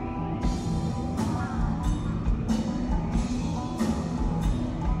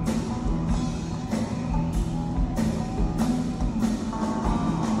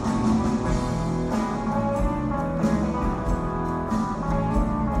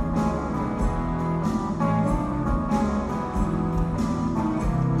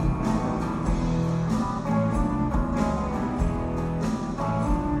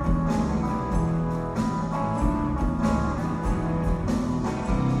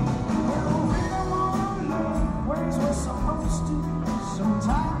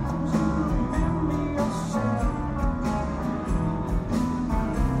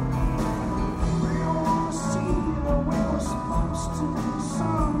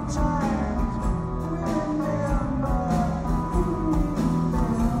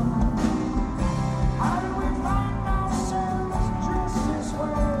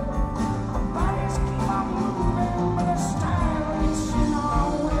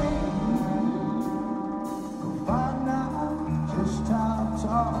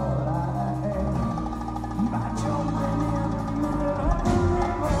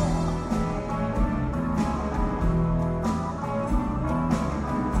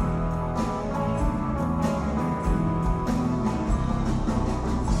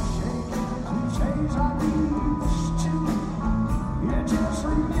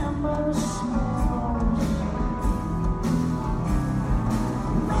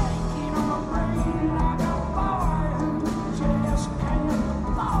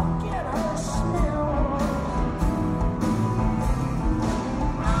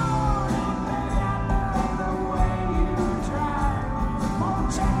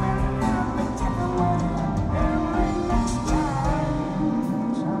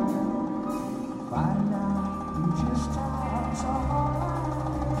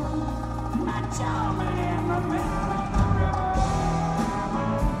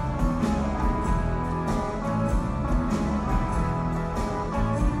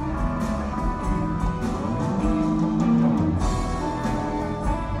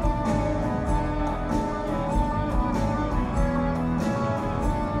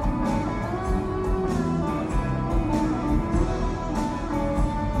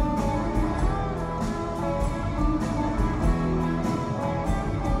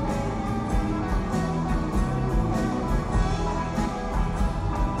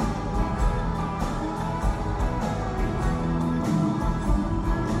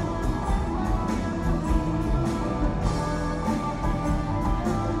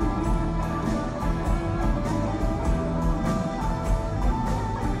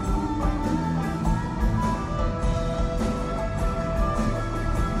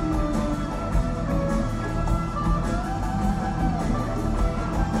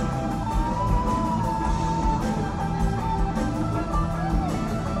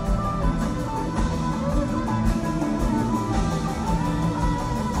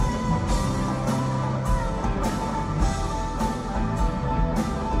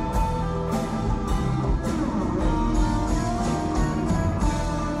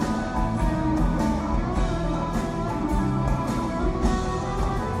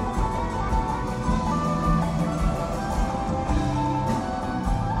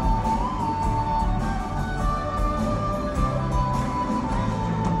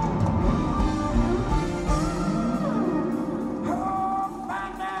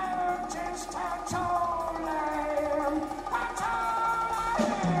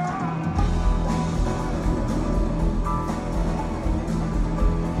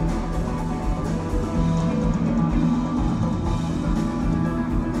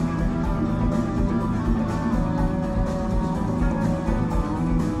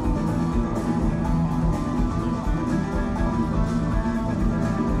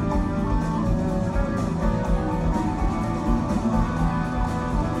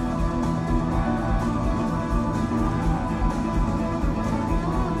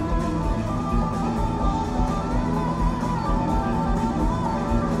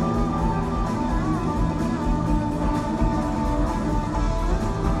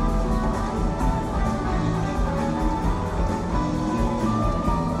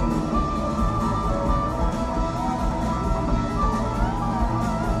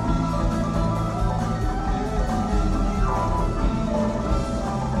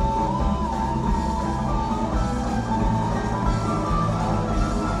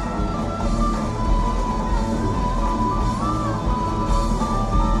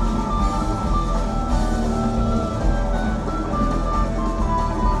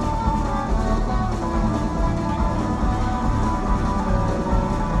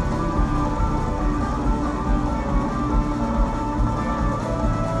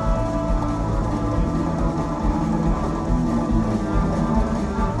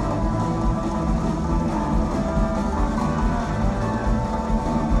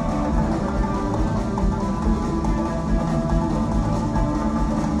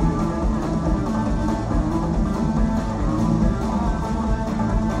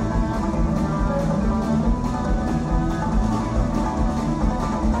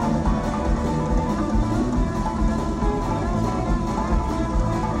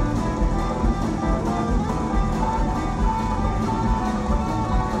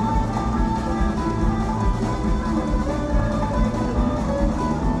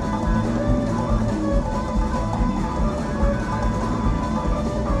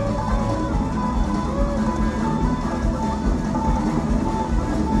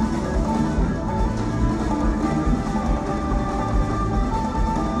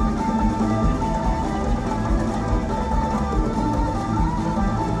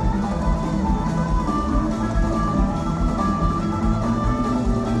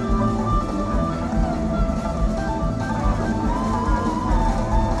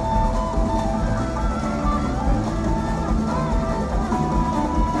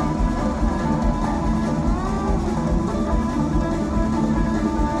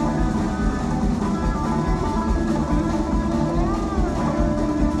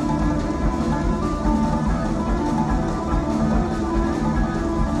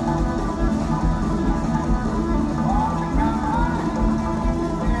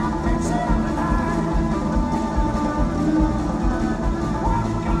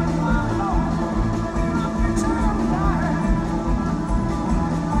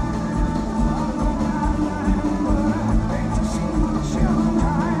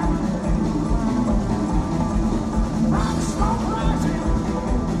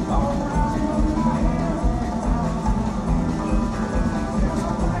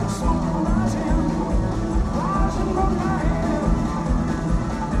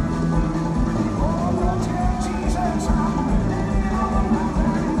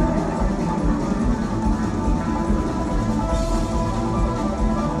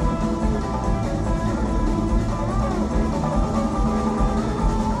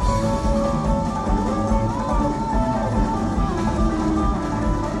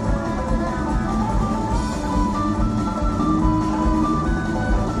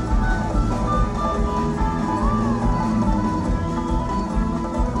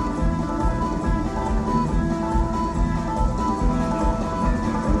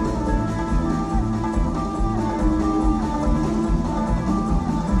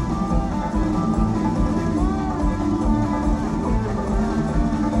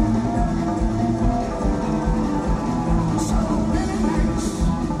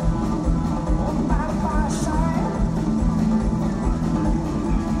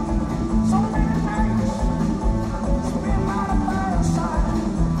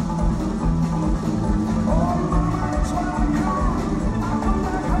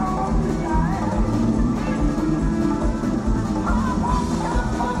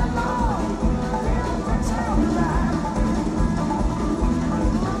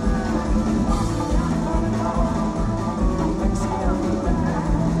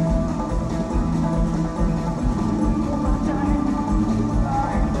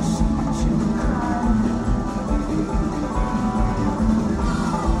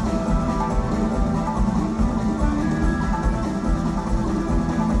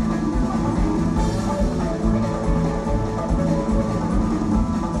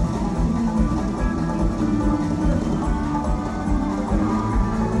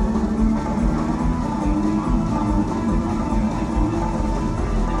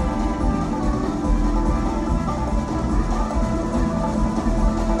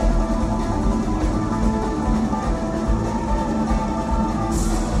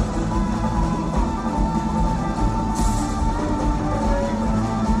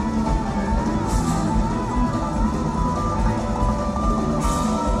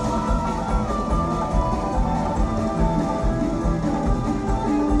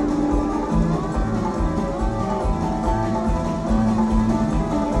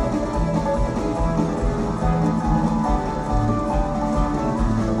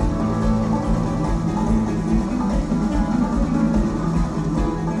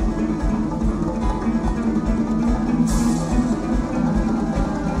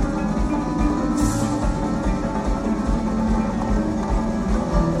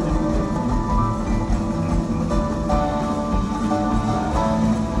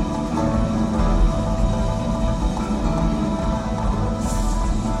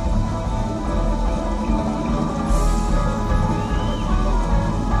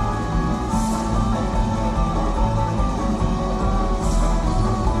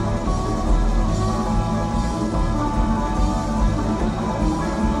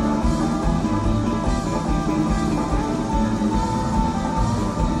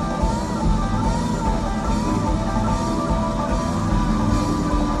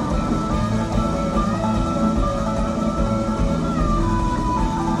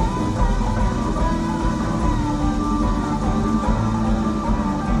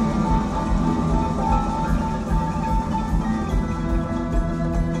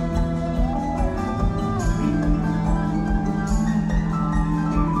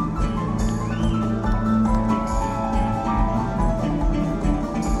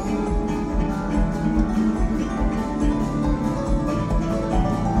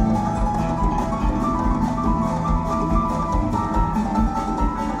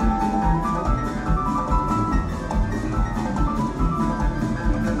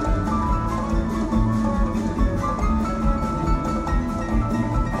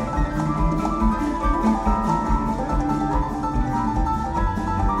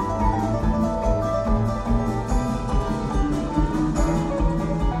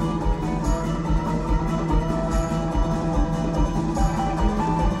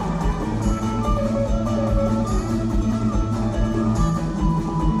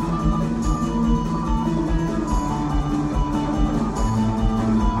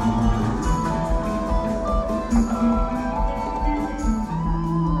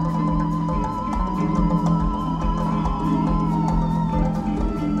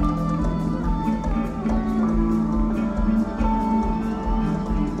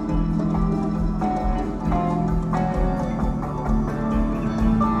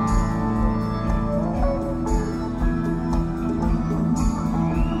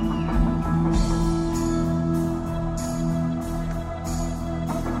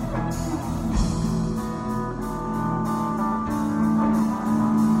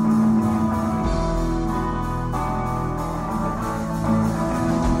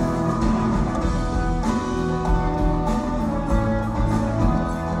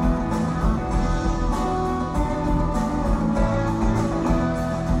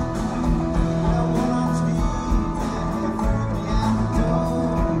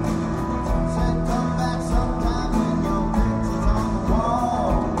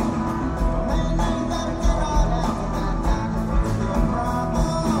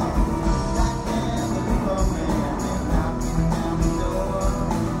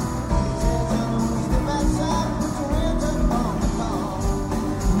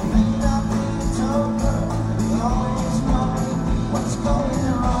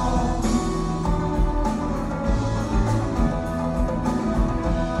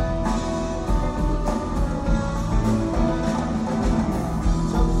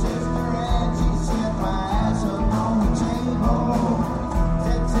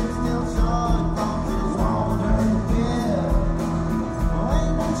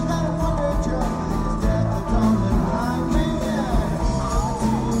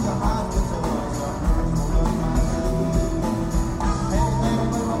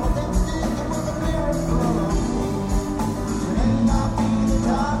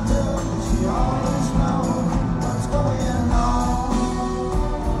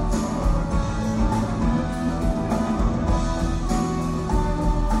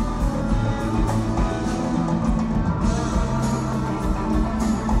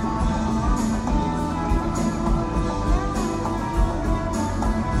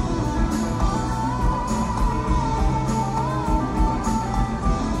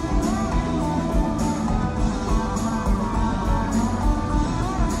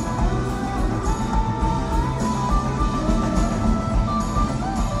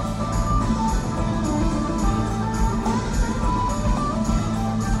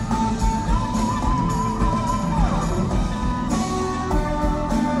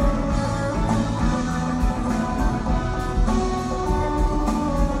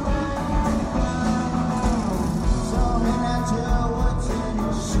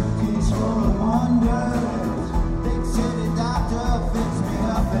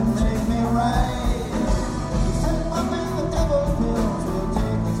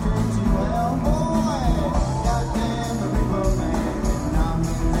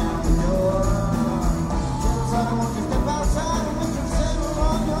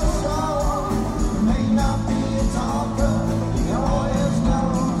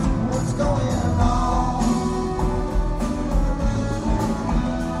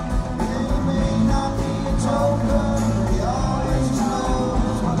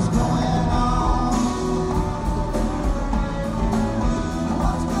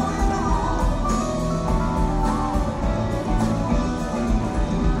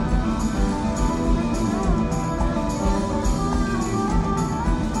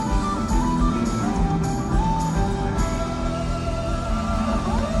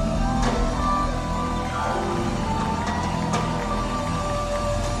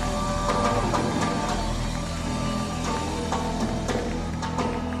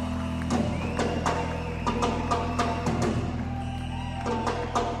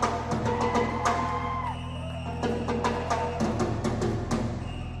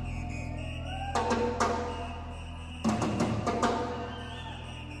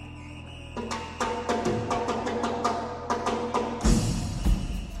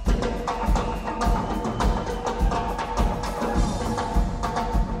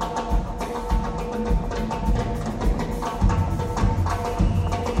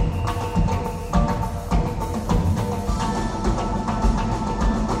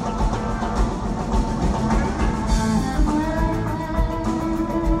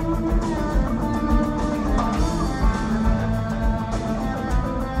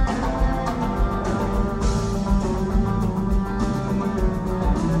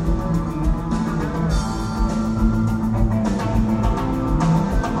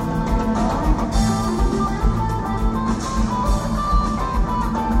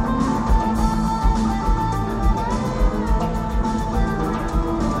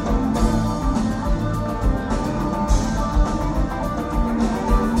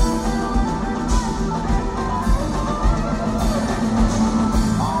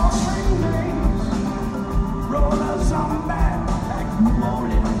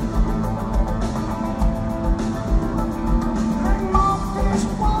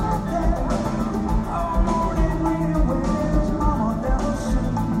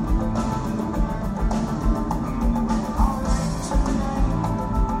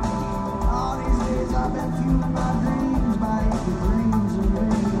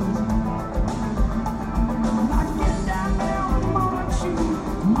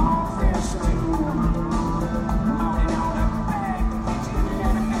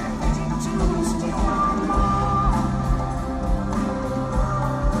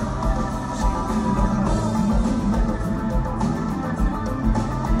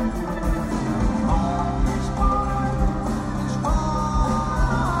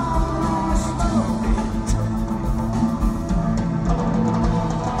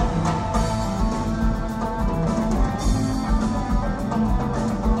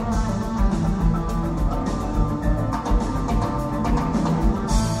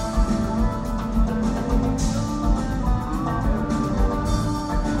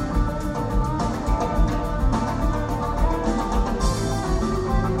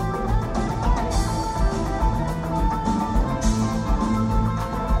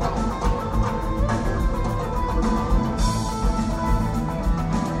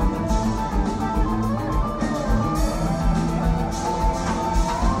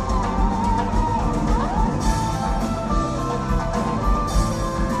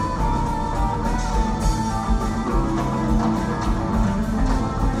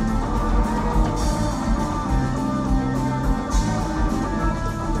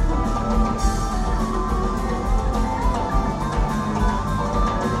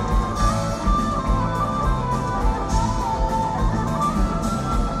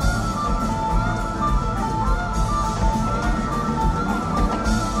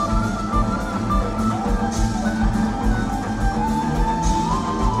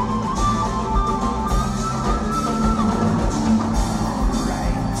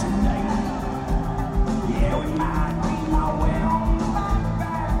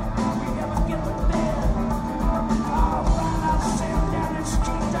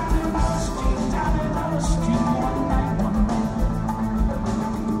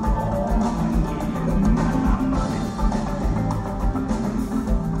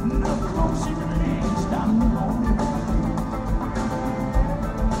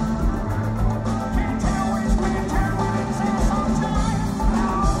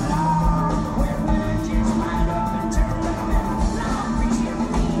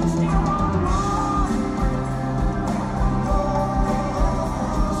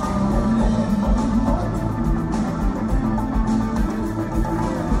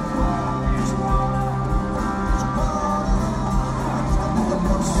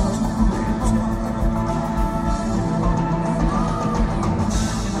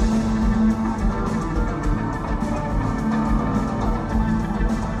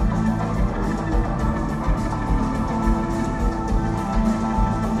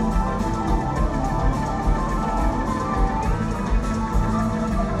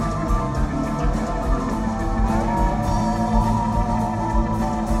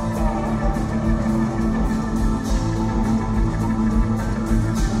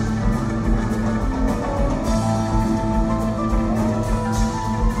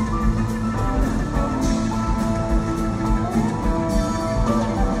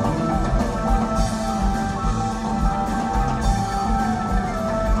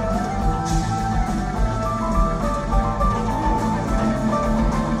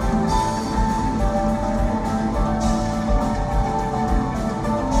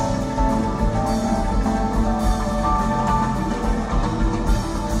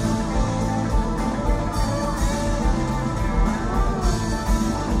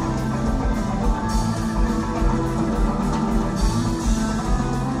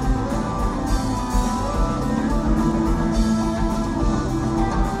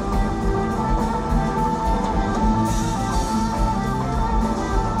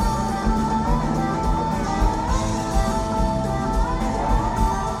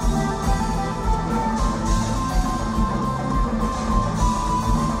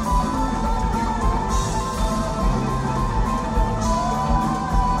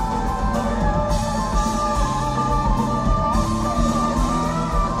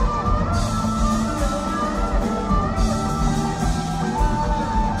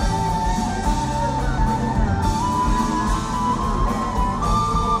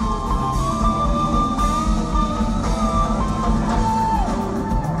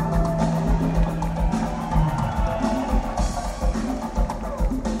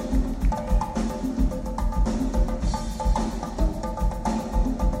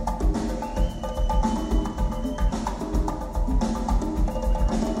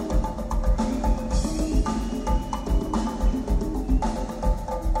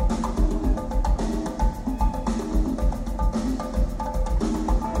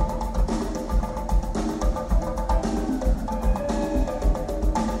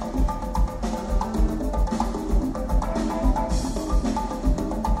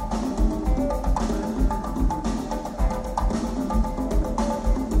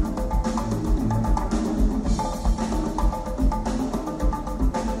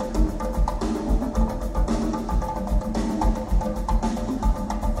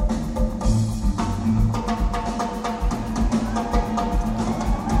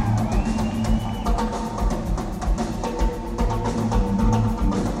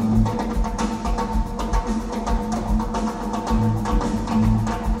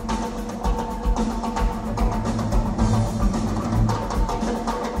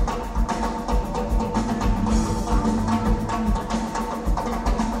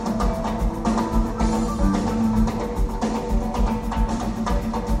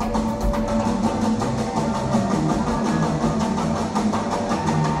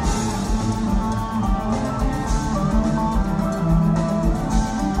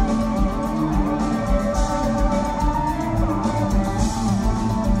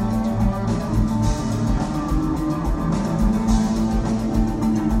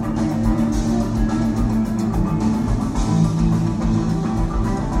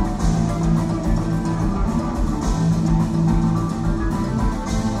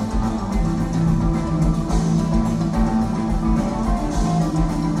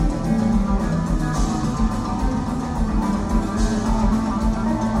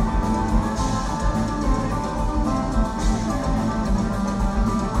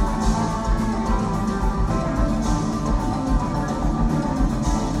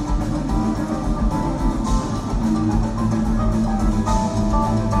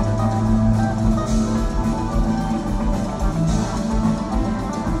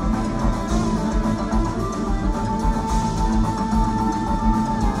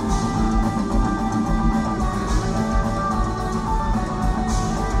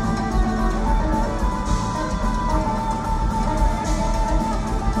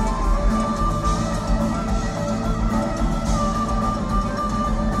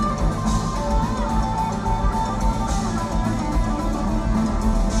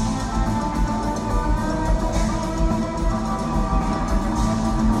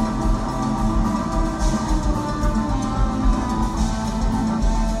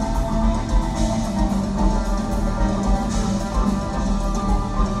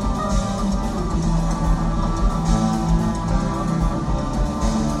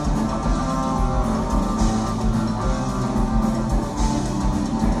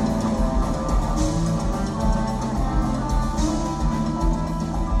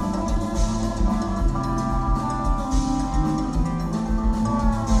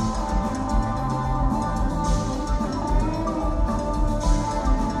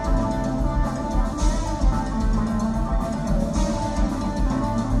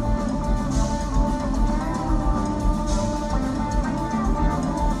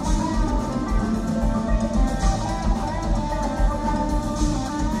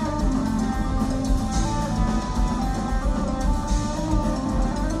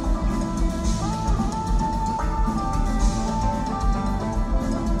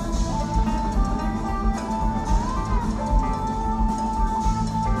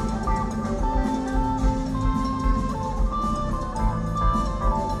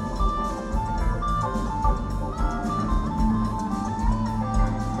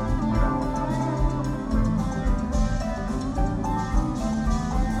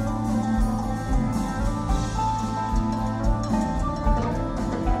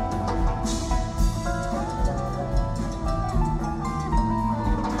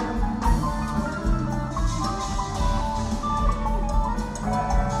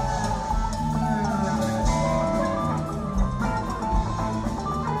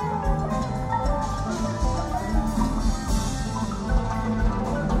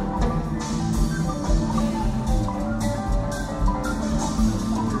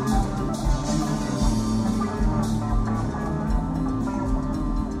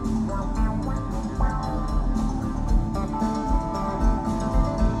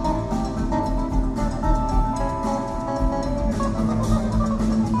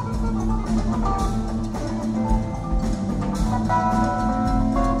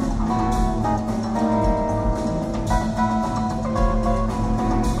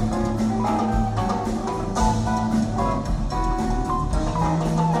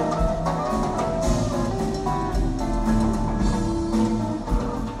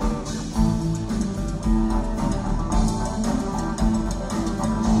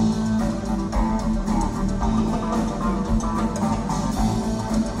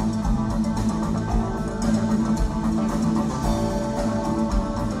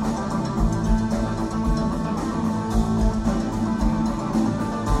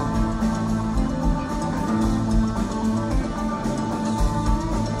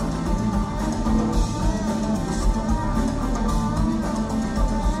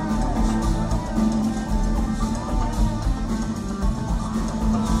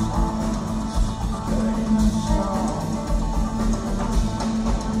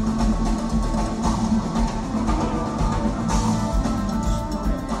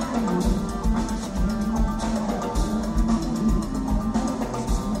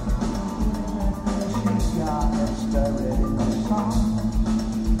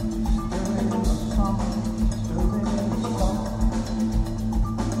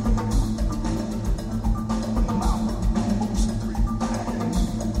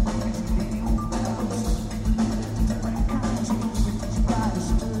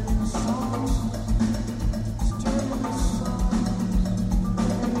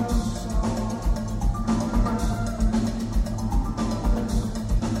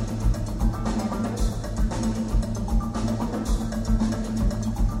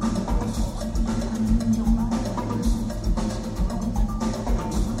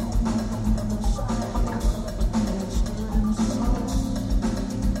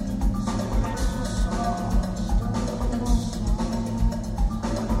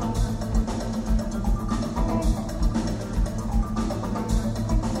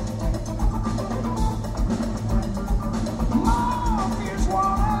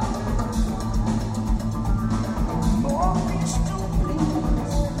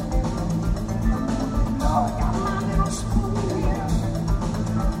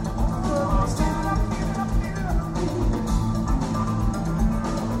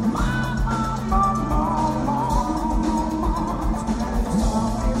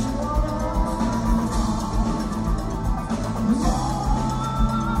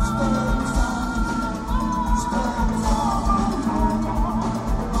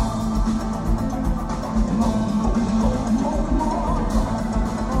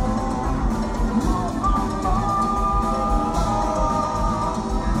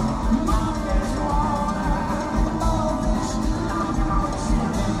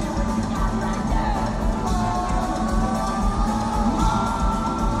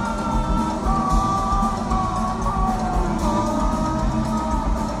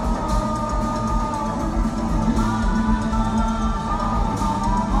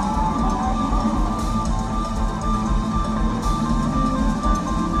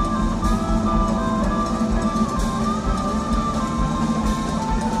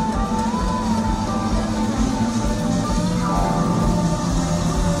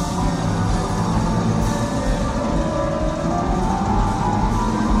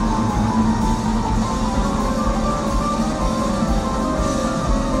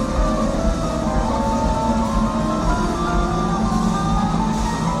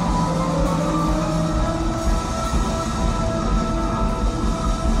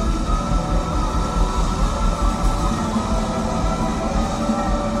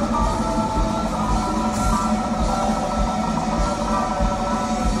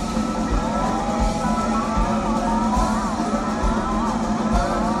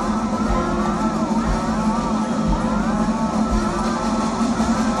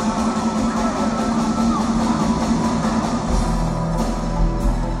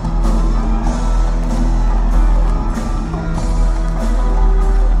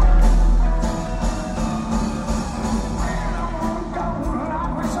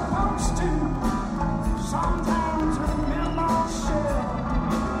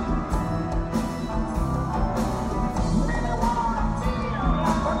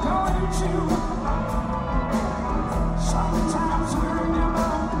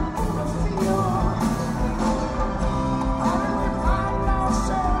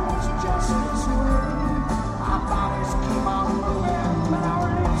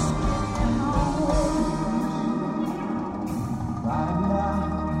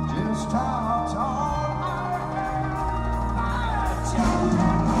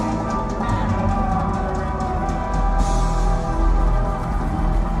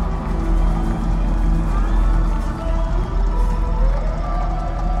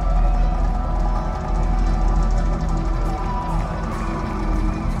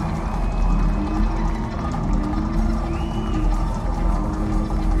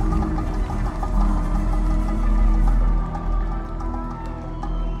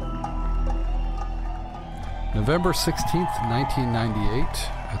 November 16th, 1998,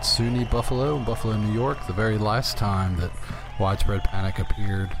 at SUNY Buffalo, New York, the very last time that Widespread Panic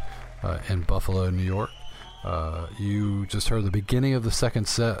appeared in Buffalo, New York. You just heard the beginning of the second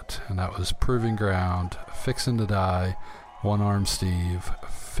set, and that was Proving Ground, Fixin' to Die, One Arm Steve,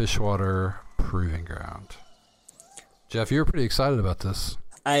 Fishwater, Proving Ground. Jeff, you were pretty excited about this.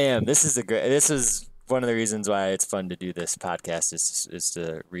 I am. This is one of the reasons why it's fun to do this podcast is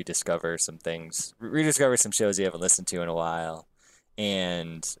to rediscover some things, rediscover some shows you haven't listened to in a while.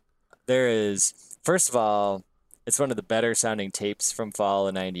 And there is, first of all, it's one of the better sounding tapes from fall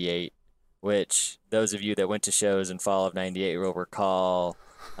of 98, which those of you that went to shows in fall of 98 will recall.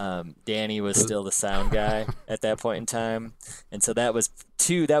 Danny was still the sound guy at that point in time. And so that was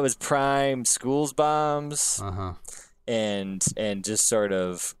prime Schools Bombs. And just sort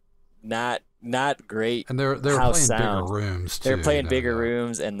of not great. And they're playing sound. Bigger rooms too. They're playing bigger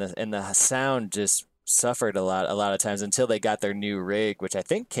rooms, and the sound just suffered a lot of times until they got their new rig, which I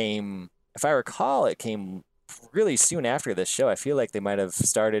think came, if I recall, it came really soon after this show. I feel like they might have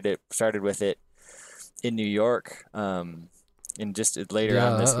started with it in New York, and just later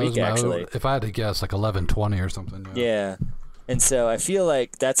on this week actually. If I had to guess, like 11:20 or something. Yeah, and so I feel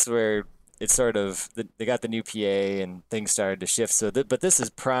like that's where it's sort of they got the new PA and things started to shift. So, but this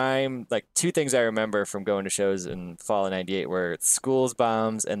is prime. Like two things I remember from going to shows in fall of '98 were Schools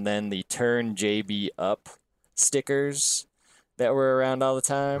Bombs and then the Turn JB Up stickers that were around all the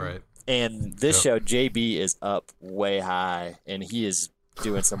time. Right. And this show, JB is up way high, and he is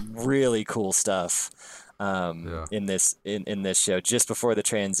doing some really cool stuff in this show just before the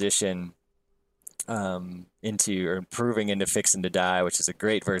transition. Into or improving into Fixin' to Die, which is a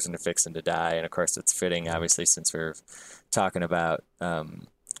great version of Fixin' to Die, and of course it's fitting, obviously, since we're talking about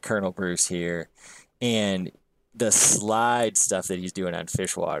Colonel Bruce here, and the slide stuff that he's doing on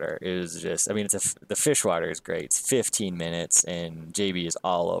Fishwater is just, I mean, the Fishwater is great. It's 15 minutes, and JB is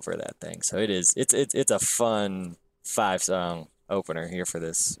all over that thing. So it's a fun 5-song opener here for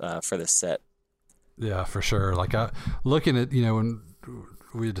this set. Yeah, for sure. Like looking at when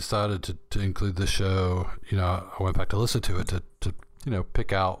we decided to include this show, I went back to listen to it to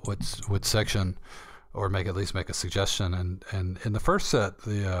pick out what section, or at least make a suggestion. And in the first set,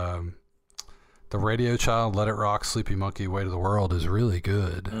 the Radio Child, Let It Rock, Sleepy Monkey, Way to the World is really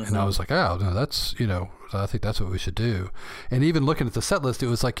good. Mm-hmm. And I was like, oh no, that's I think that's what we should do. And even looking at the set list, it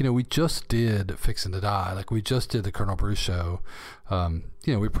was like, we just did Fixin' to Die, like we just did the Colonel Bruce show.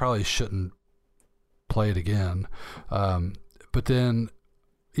 We probably shouldn't play it again. But then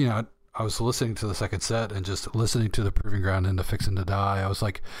I was listening to the second set and just listening to the Proving Ground and the Fixin' to Die. I was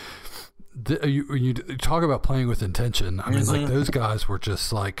like, you talk about playing with intention. I mean, like those guys were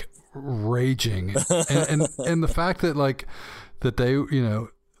just like raging, and the fact that that they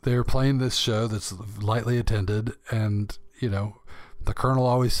they were playing this show that's lightly attended, and the Colonel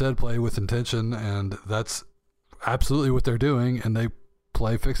always said play with intention, and that's absolutely what they're doing, and they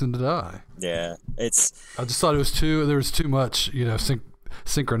play Fixin' to Die. Yeah, I just thought there was too much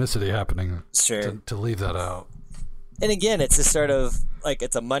synchronicity happening to leave that out. And again, it's a sort of like,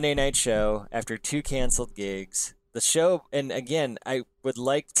 it's a Monday night show after 2 canceled gigs. The show, and again, I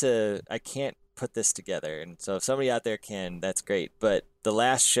can't put this together, and so if somebody out there can, that's great, but the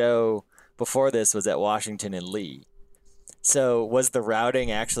last show before this was at Washington and Lee. So was the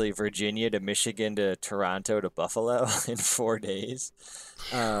routing actually Virginia to Michigan to Toronto to Buffalo in 4 days?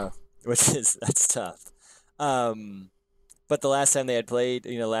 That's tough. But the last time they had played,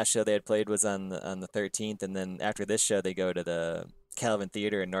 last show they had played was on the 13th, and then after this show they go to the Calvin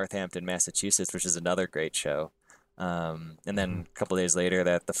Theater in Northampton, Massachusetts, which is another great show. And then a couple days later,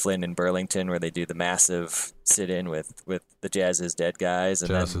 the Flynn in Burlington, where they do the massive sit-in with the Jazz Is Dead guys. And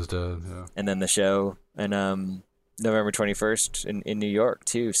Jazz Is Dead, yeah. And then the show and November 21st in New York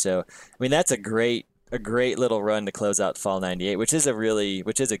too. So I mean, that's a great little run to close out fall '98, which is a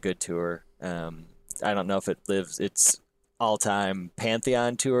good tour. I don't know if it lives its all-time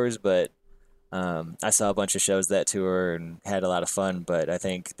Pantheon tours, but I saw a bunch of shows that tour and had a lot of fun. But I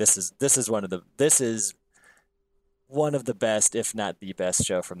think this is one of the best, if not the best,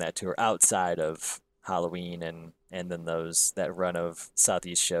 show from that tour outside of Halloween and then that run of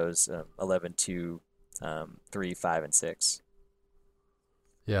Southeast shows, 11, 2, 3, 5, and 6.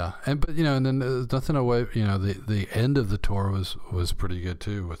 Yeah, and then there's nothing away. The end of the tour was pretty good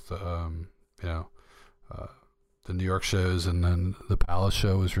too, with the New York shows, and then the Palace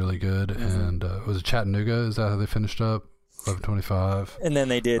show was really good. Mm-hmm. And was it Chattanooga? Is that how they finished up? 11:25. And then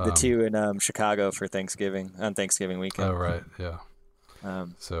they did the two in Chicago for Thanksgiving weekend. Oh right, yeah.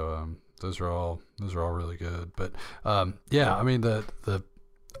 So those are all really good. But I mean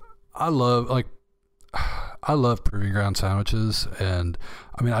I love, like, I love Proving Ground sandwiches, and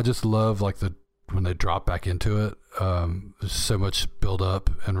I mean, I just love like when they drop back into it. There's so much build up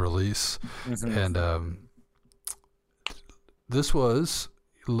and release, and this was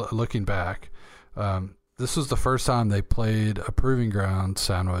looking back. This was the first time they played a Proving Ground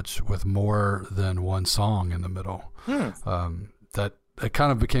sandwich with more than one song in the middle. That it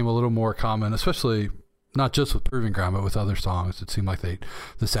kind of became a little more common, especially not just with Proving Ground, but with other songs. It seemed like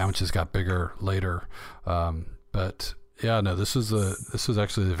the sandwiches got bigger later. But yeah, no, this was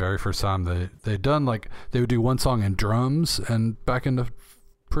actually the very first time they'd done, like, they would do one song in drums and back into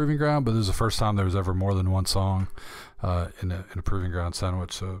Proving Ground, but this was the first time there was ever more than one song in a Proving Ground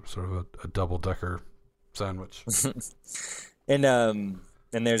sandwich. So sort of a double decker sandwich. And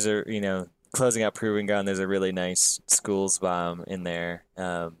there's closing out Proving Ground, there's a really nice Schools bomb in there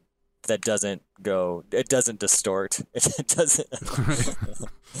that doesn't distort. It doesn't,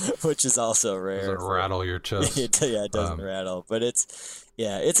 which is also rare. Does it rattle your chest? It doesn't rattle, but it's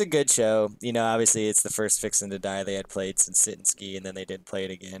a good show. Obviously it's the first Fixin' to Die they had played since Sit and Ski, and then they didn't play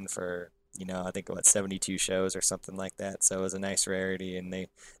it again for, I think 72 shows or something like that. So it was a nice rarity, and they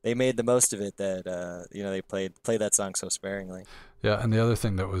made the most of it that, they played that song so sparingly. Yeah. And the other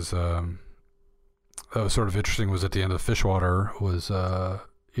thing that was sort of interesting was at the end of Fishwater was, I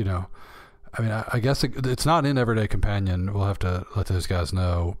mean, I guess it's not in Everyday Companion. We'll have to let those guys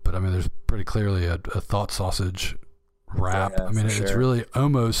know. But I mean, there's pretty clearly a Thought Sausage rap. Yeah, I mean, it's really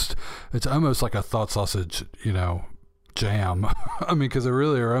almost like a Thought Sausage, jam. I mean, because they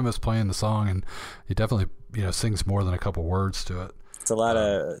really are almost playing the song, and he definitely, sings more than a couple words to it. It's a lot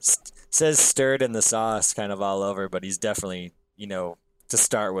of says stirred in the sauce kind of all over, but he's definitely, to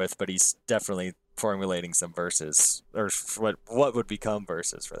start with, but he's definitely formulating some verses, or what would become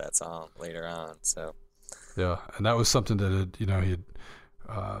verses for that song later on. So yeah, and that was something that he had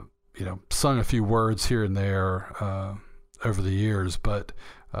sung a few words here and there over the years, but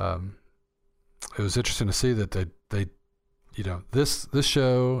it was interesting to see that they this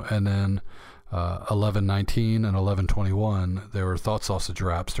show, and then 11:19 and 11:21 there were Thought Sausage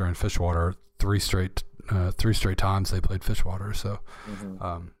raps during Fishwater. Three straight times they played Fishwater. So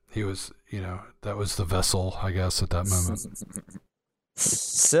he was, that was the vessel, I guess, at that moment.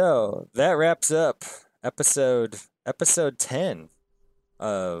 So that wraps up episode 10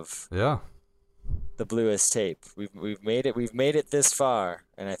 of the Bluest Tape. We've made it this far,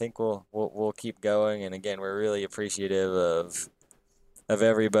 and I think we'll keep going. And again, we're really appreciative of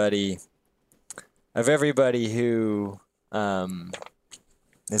everybody who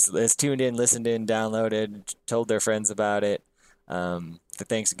has tuned in, listened in, downloaded, told their friends about it.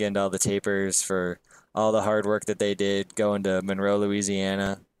 Thanks again to all the tapers for all the hard work that they did going to Monroe,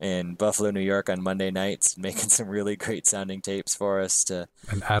 Louisiana and Buffalo, New York on Monday nights, making some really great sounding tapes for us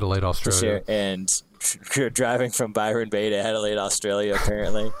and Adelaide, Australia. To share, and driving from Byron Bay to Adelaide, Australia,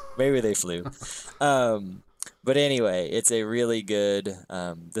 apparently. Maybe they flew. But anyway, it's a really good,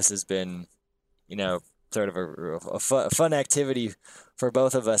 this has been, sort of a fun activity for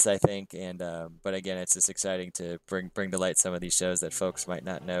both of us, I think. And but again, it's just exciting to bring to light some of these shows that folks might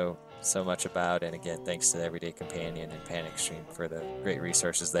not know so much about. And again, thanks to the Everyday Companion and Panic Stream for the great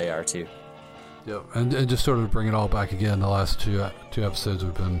resources they are too. Yeah, and just sort of bring it all back again. The last two episodes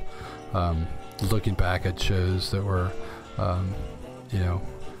we've been looking back at shows that were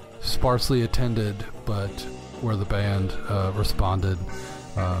sparsely attended, but where the band responded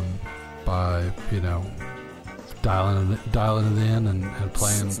by dialing it in and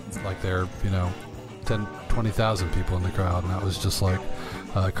playing like they're 10,000-20,000 people in the crowd, and that was just like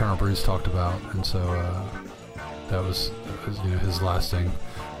Colonel Bruce talked about. And so that was his lasting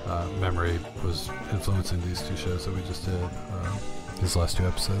memory was influencing these two shows that we just did, these last two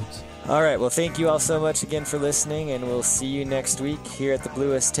episodes. All right, well, thank you all so much again for listening, and we'll see you next week here at the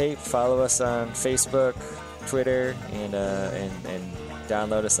Bluest Tape. Follow us on Facebook, Twitter, and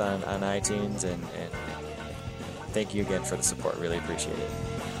download us on iTunes, and thank you again for the support. Really appreciate it.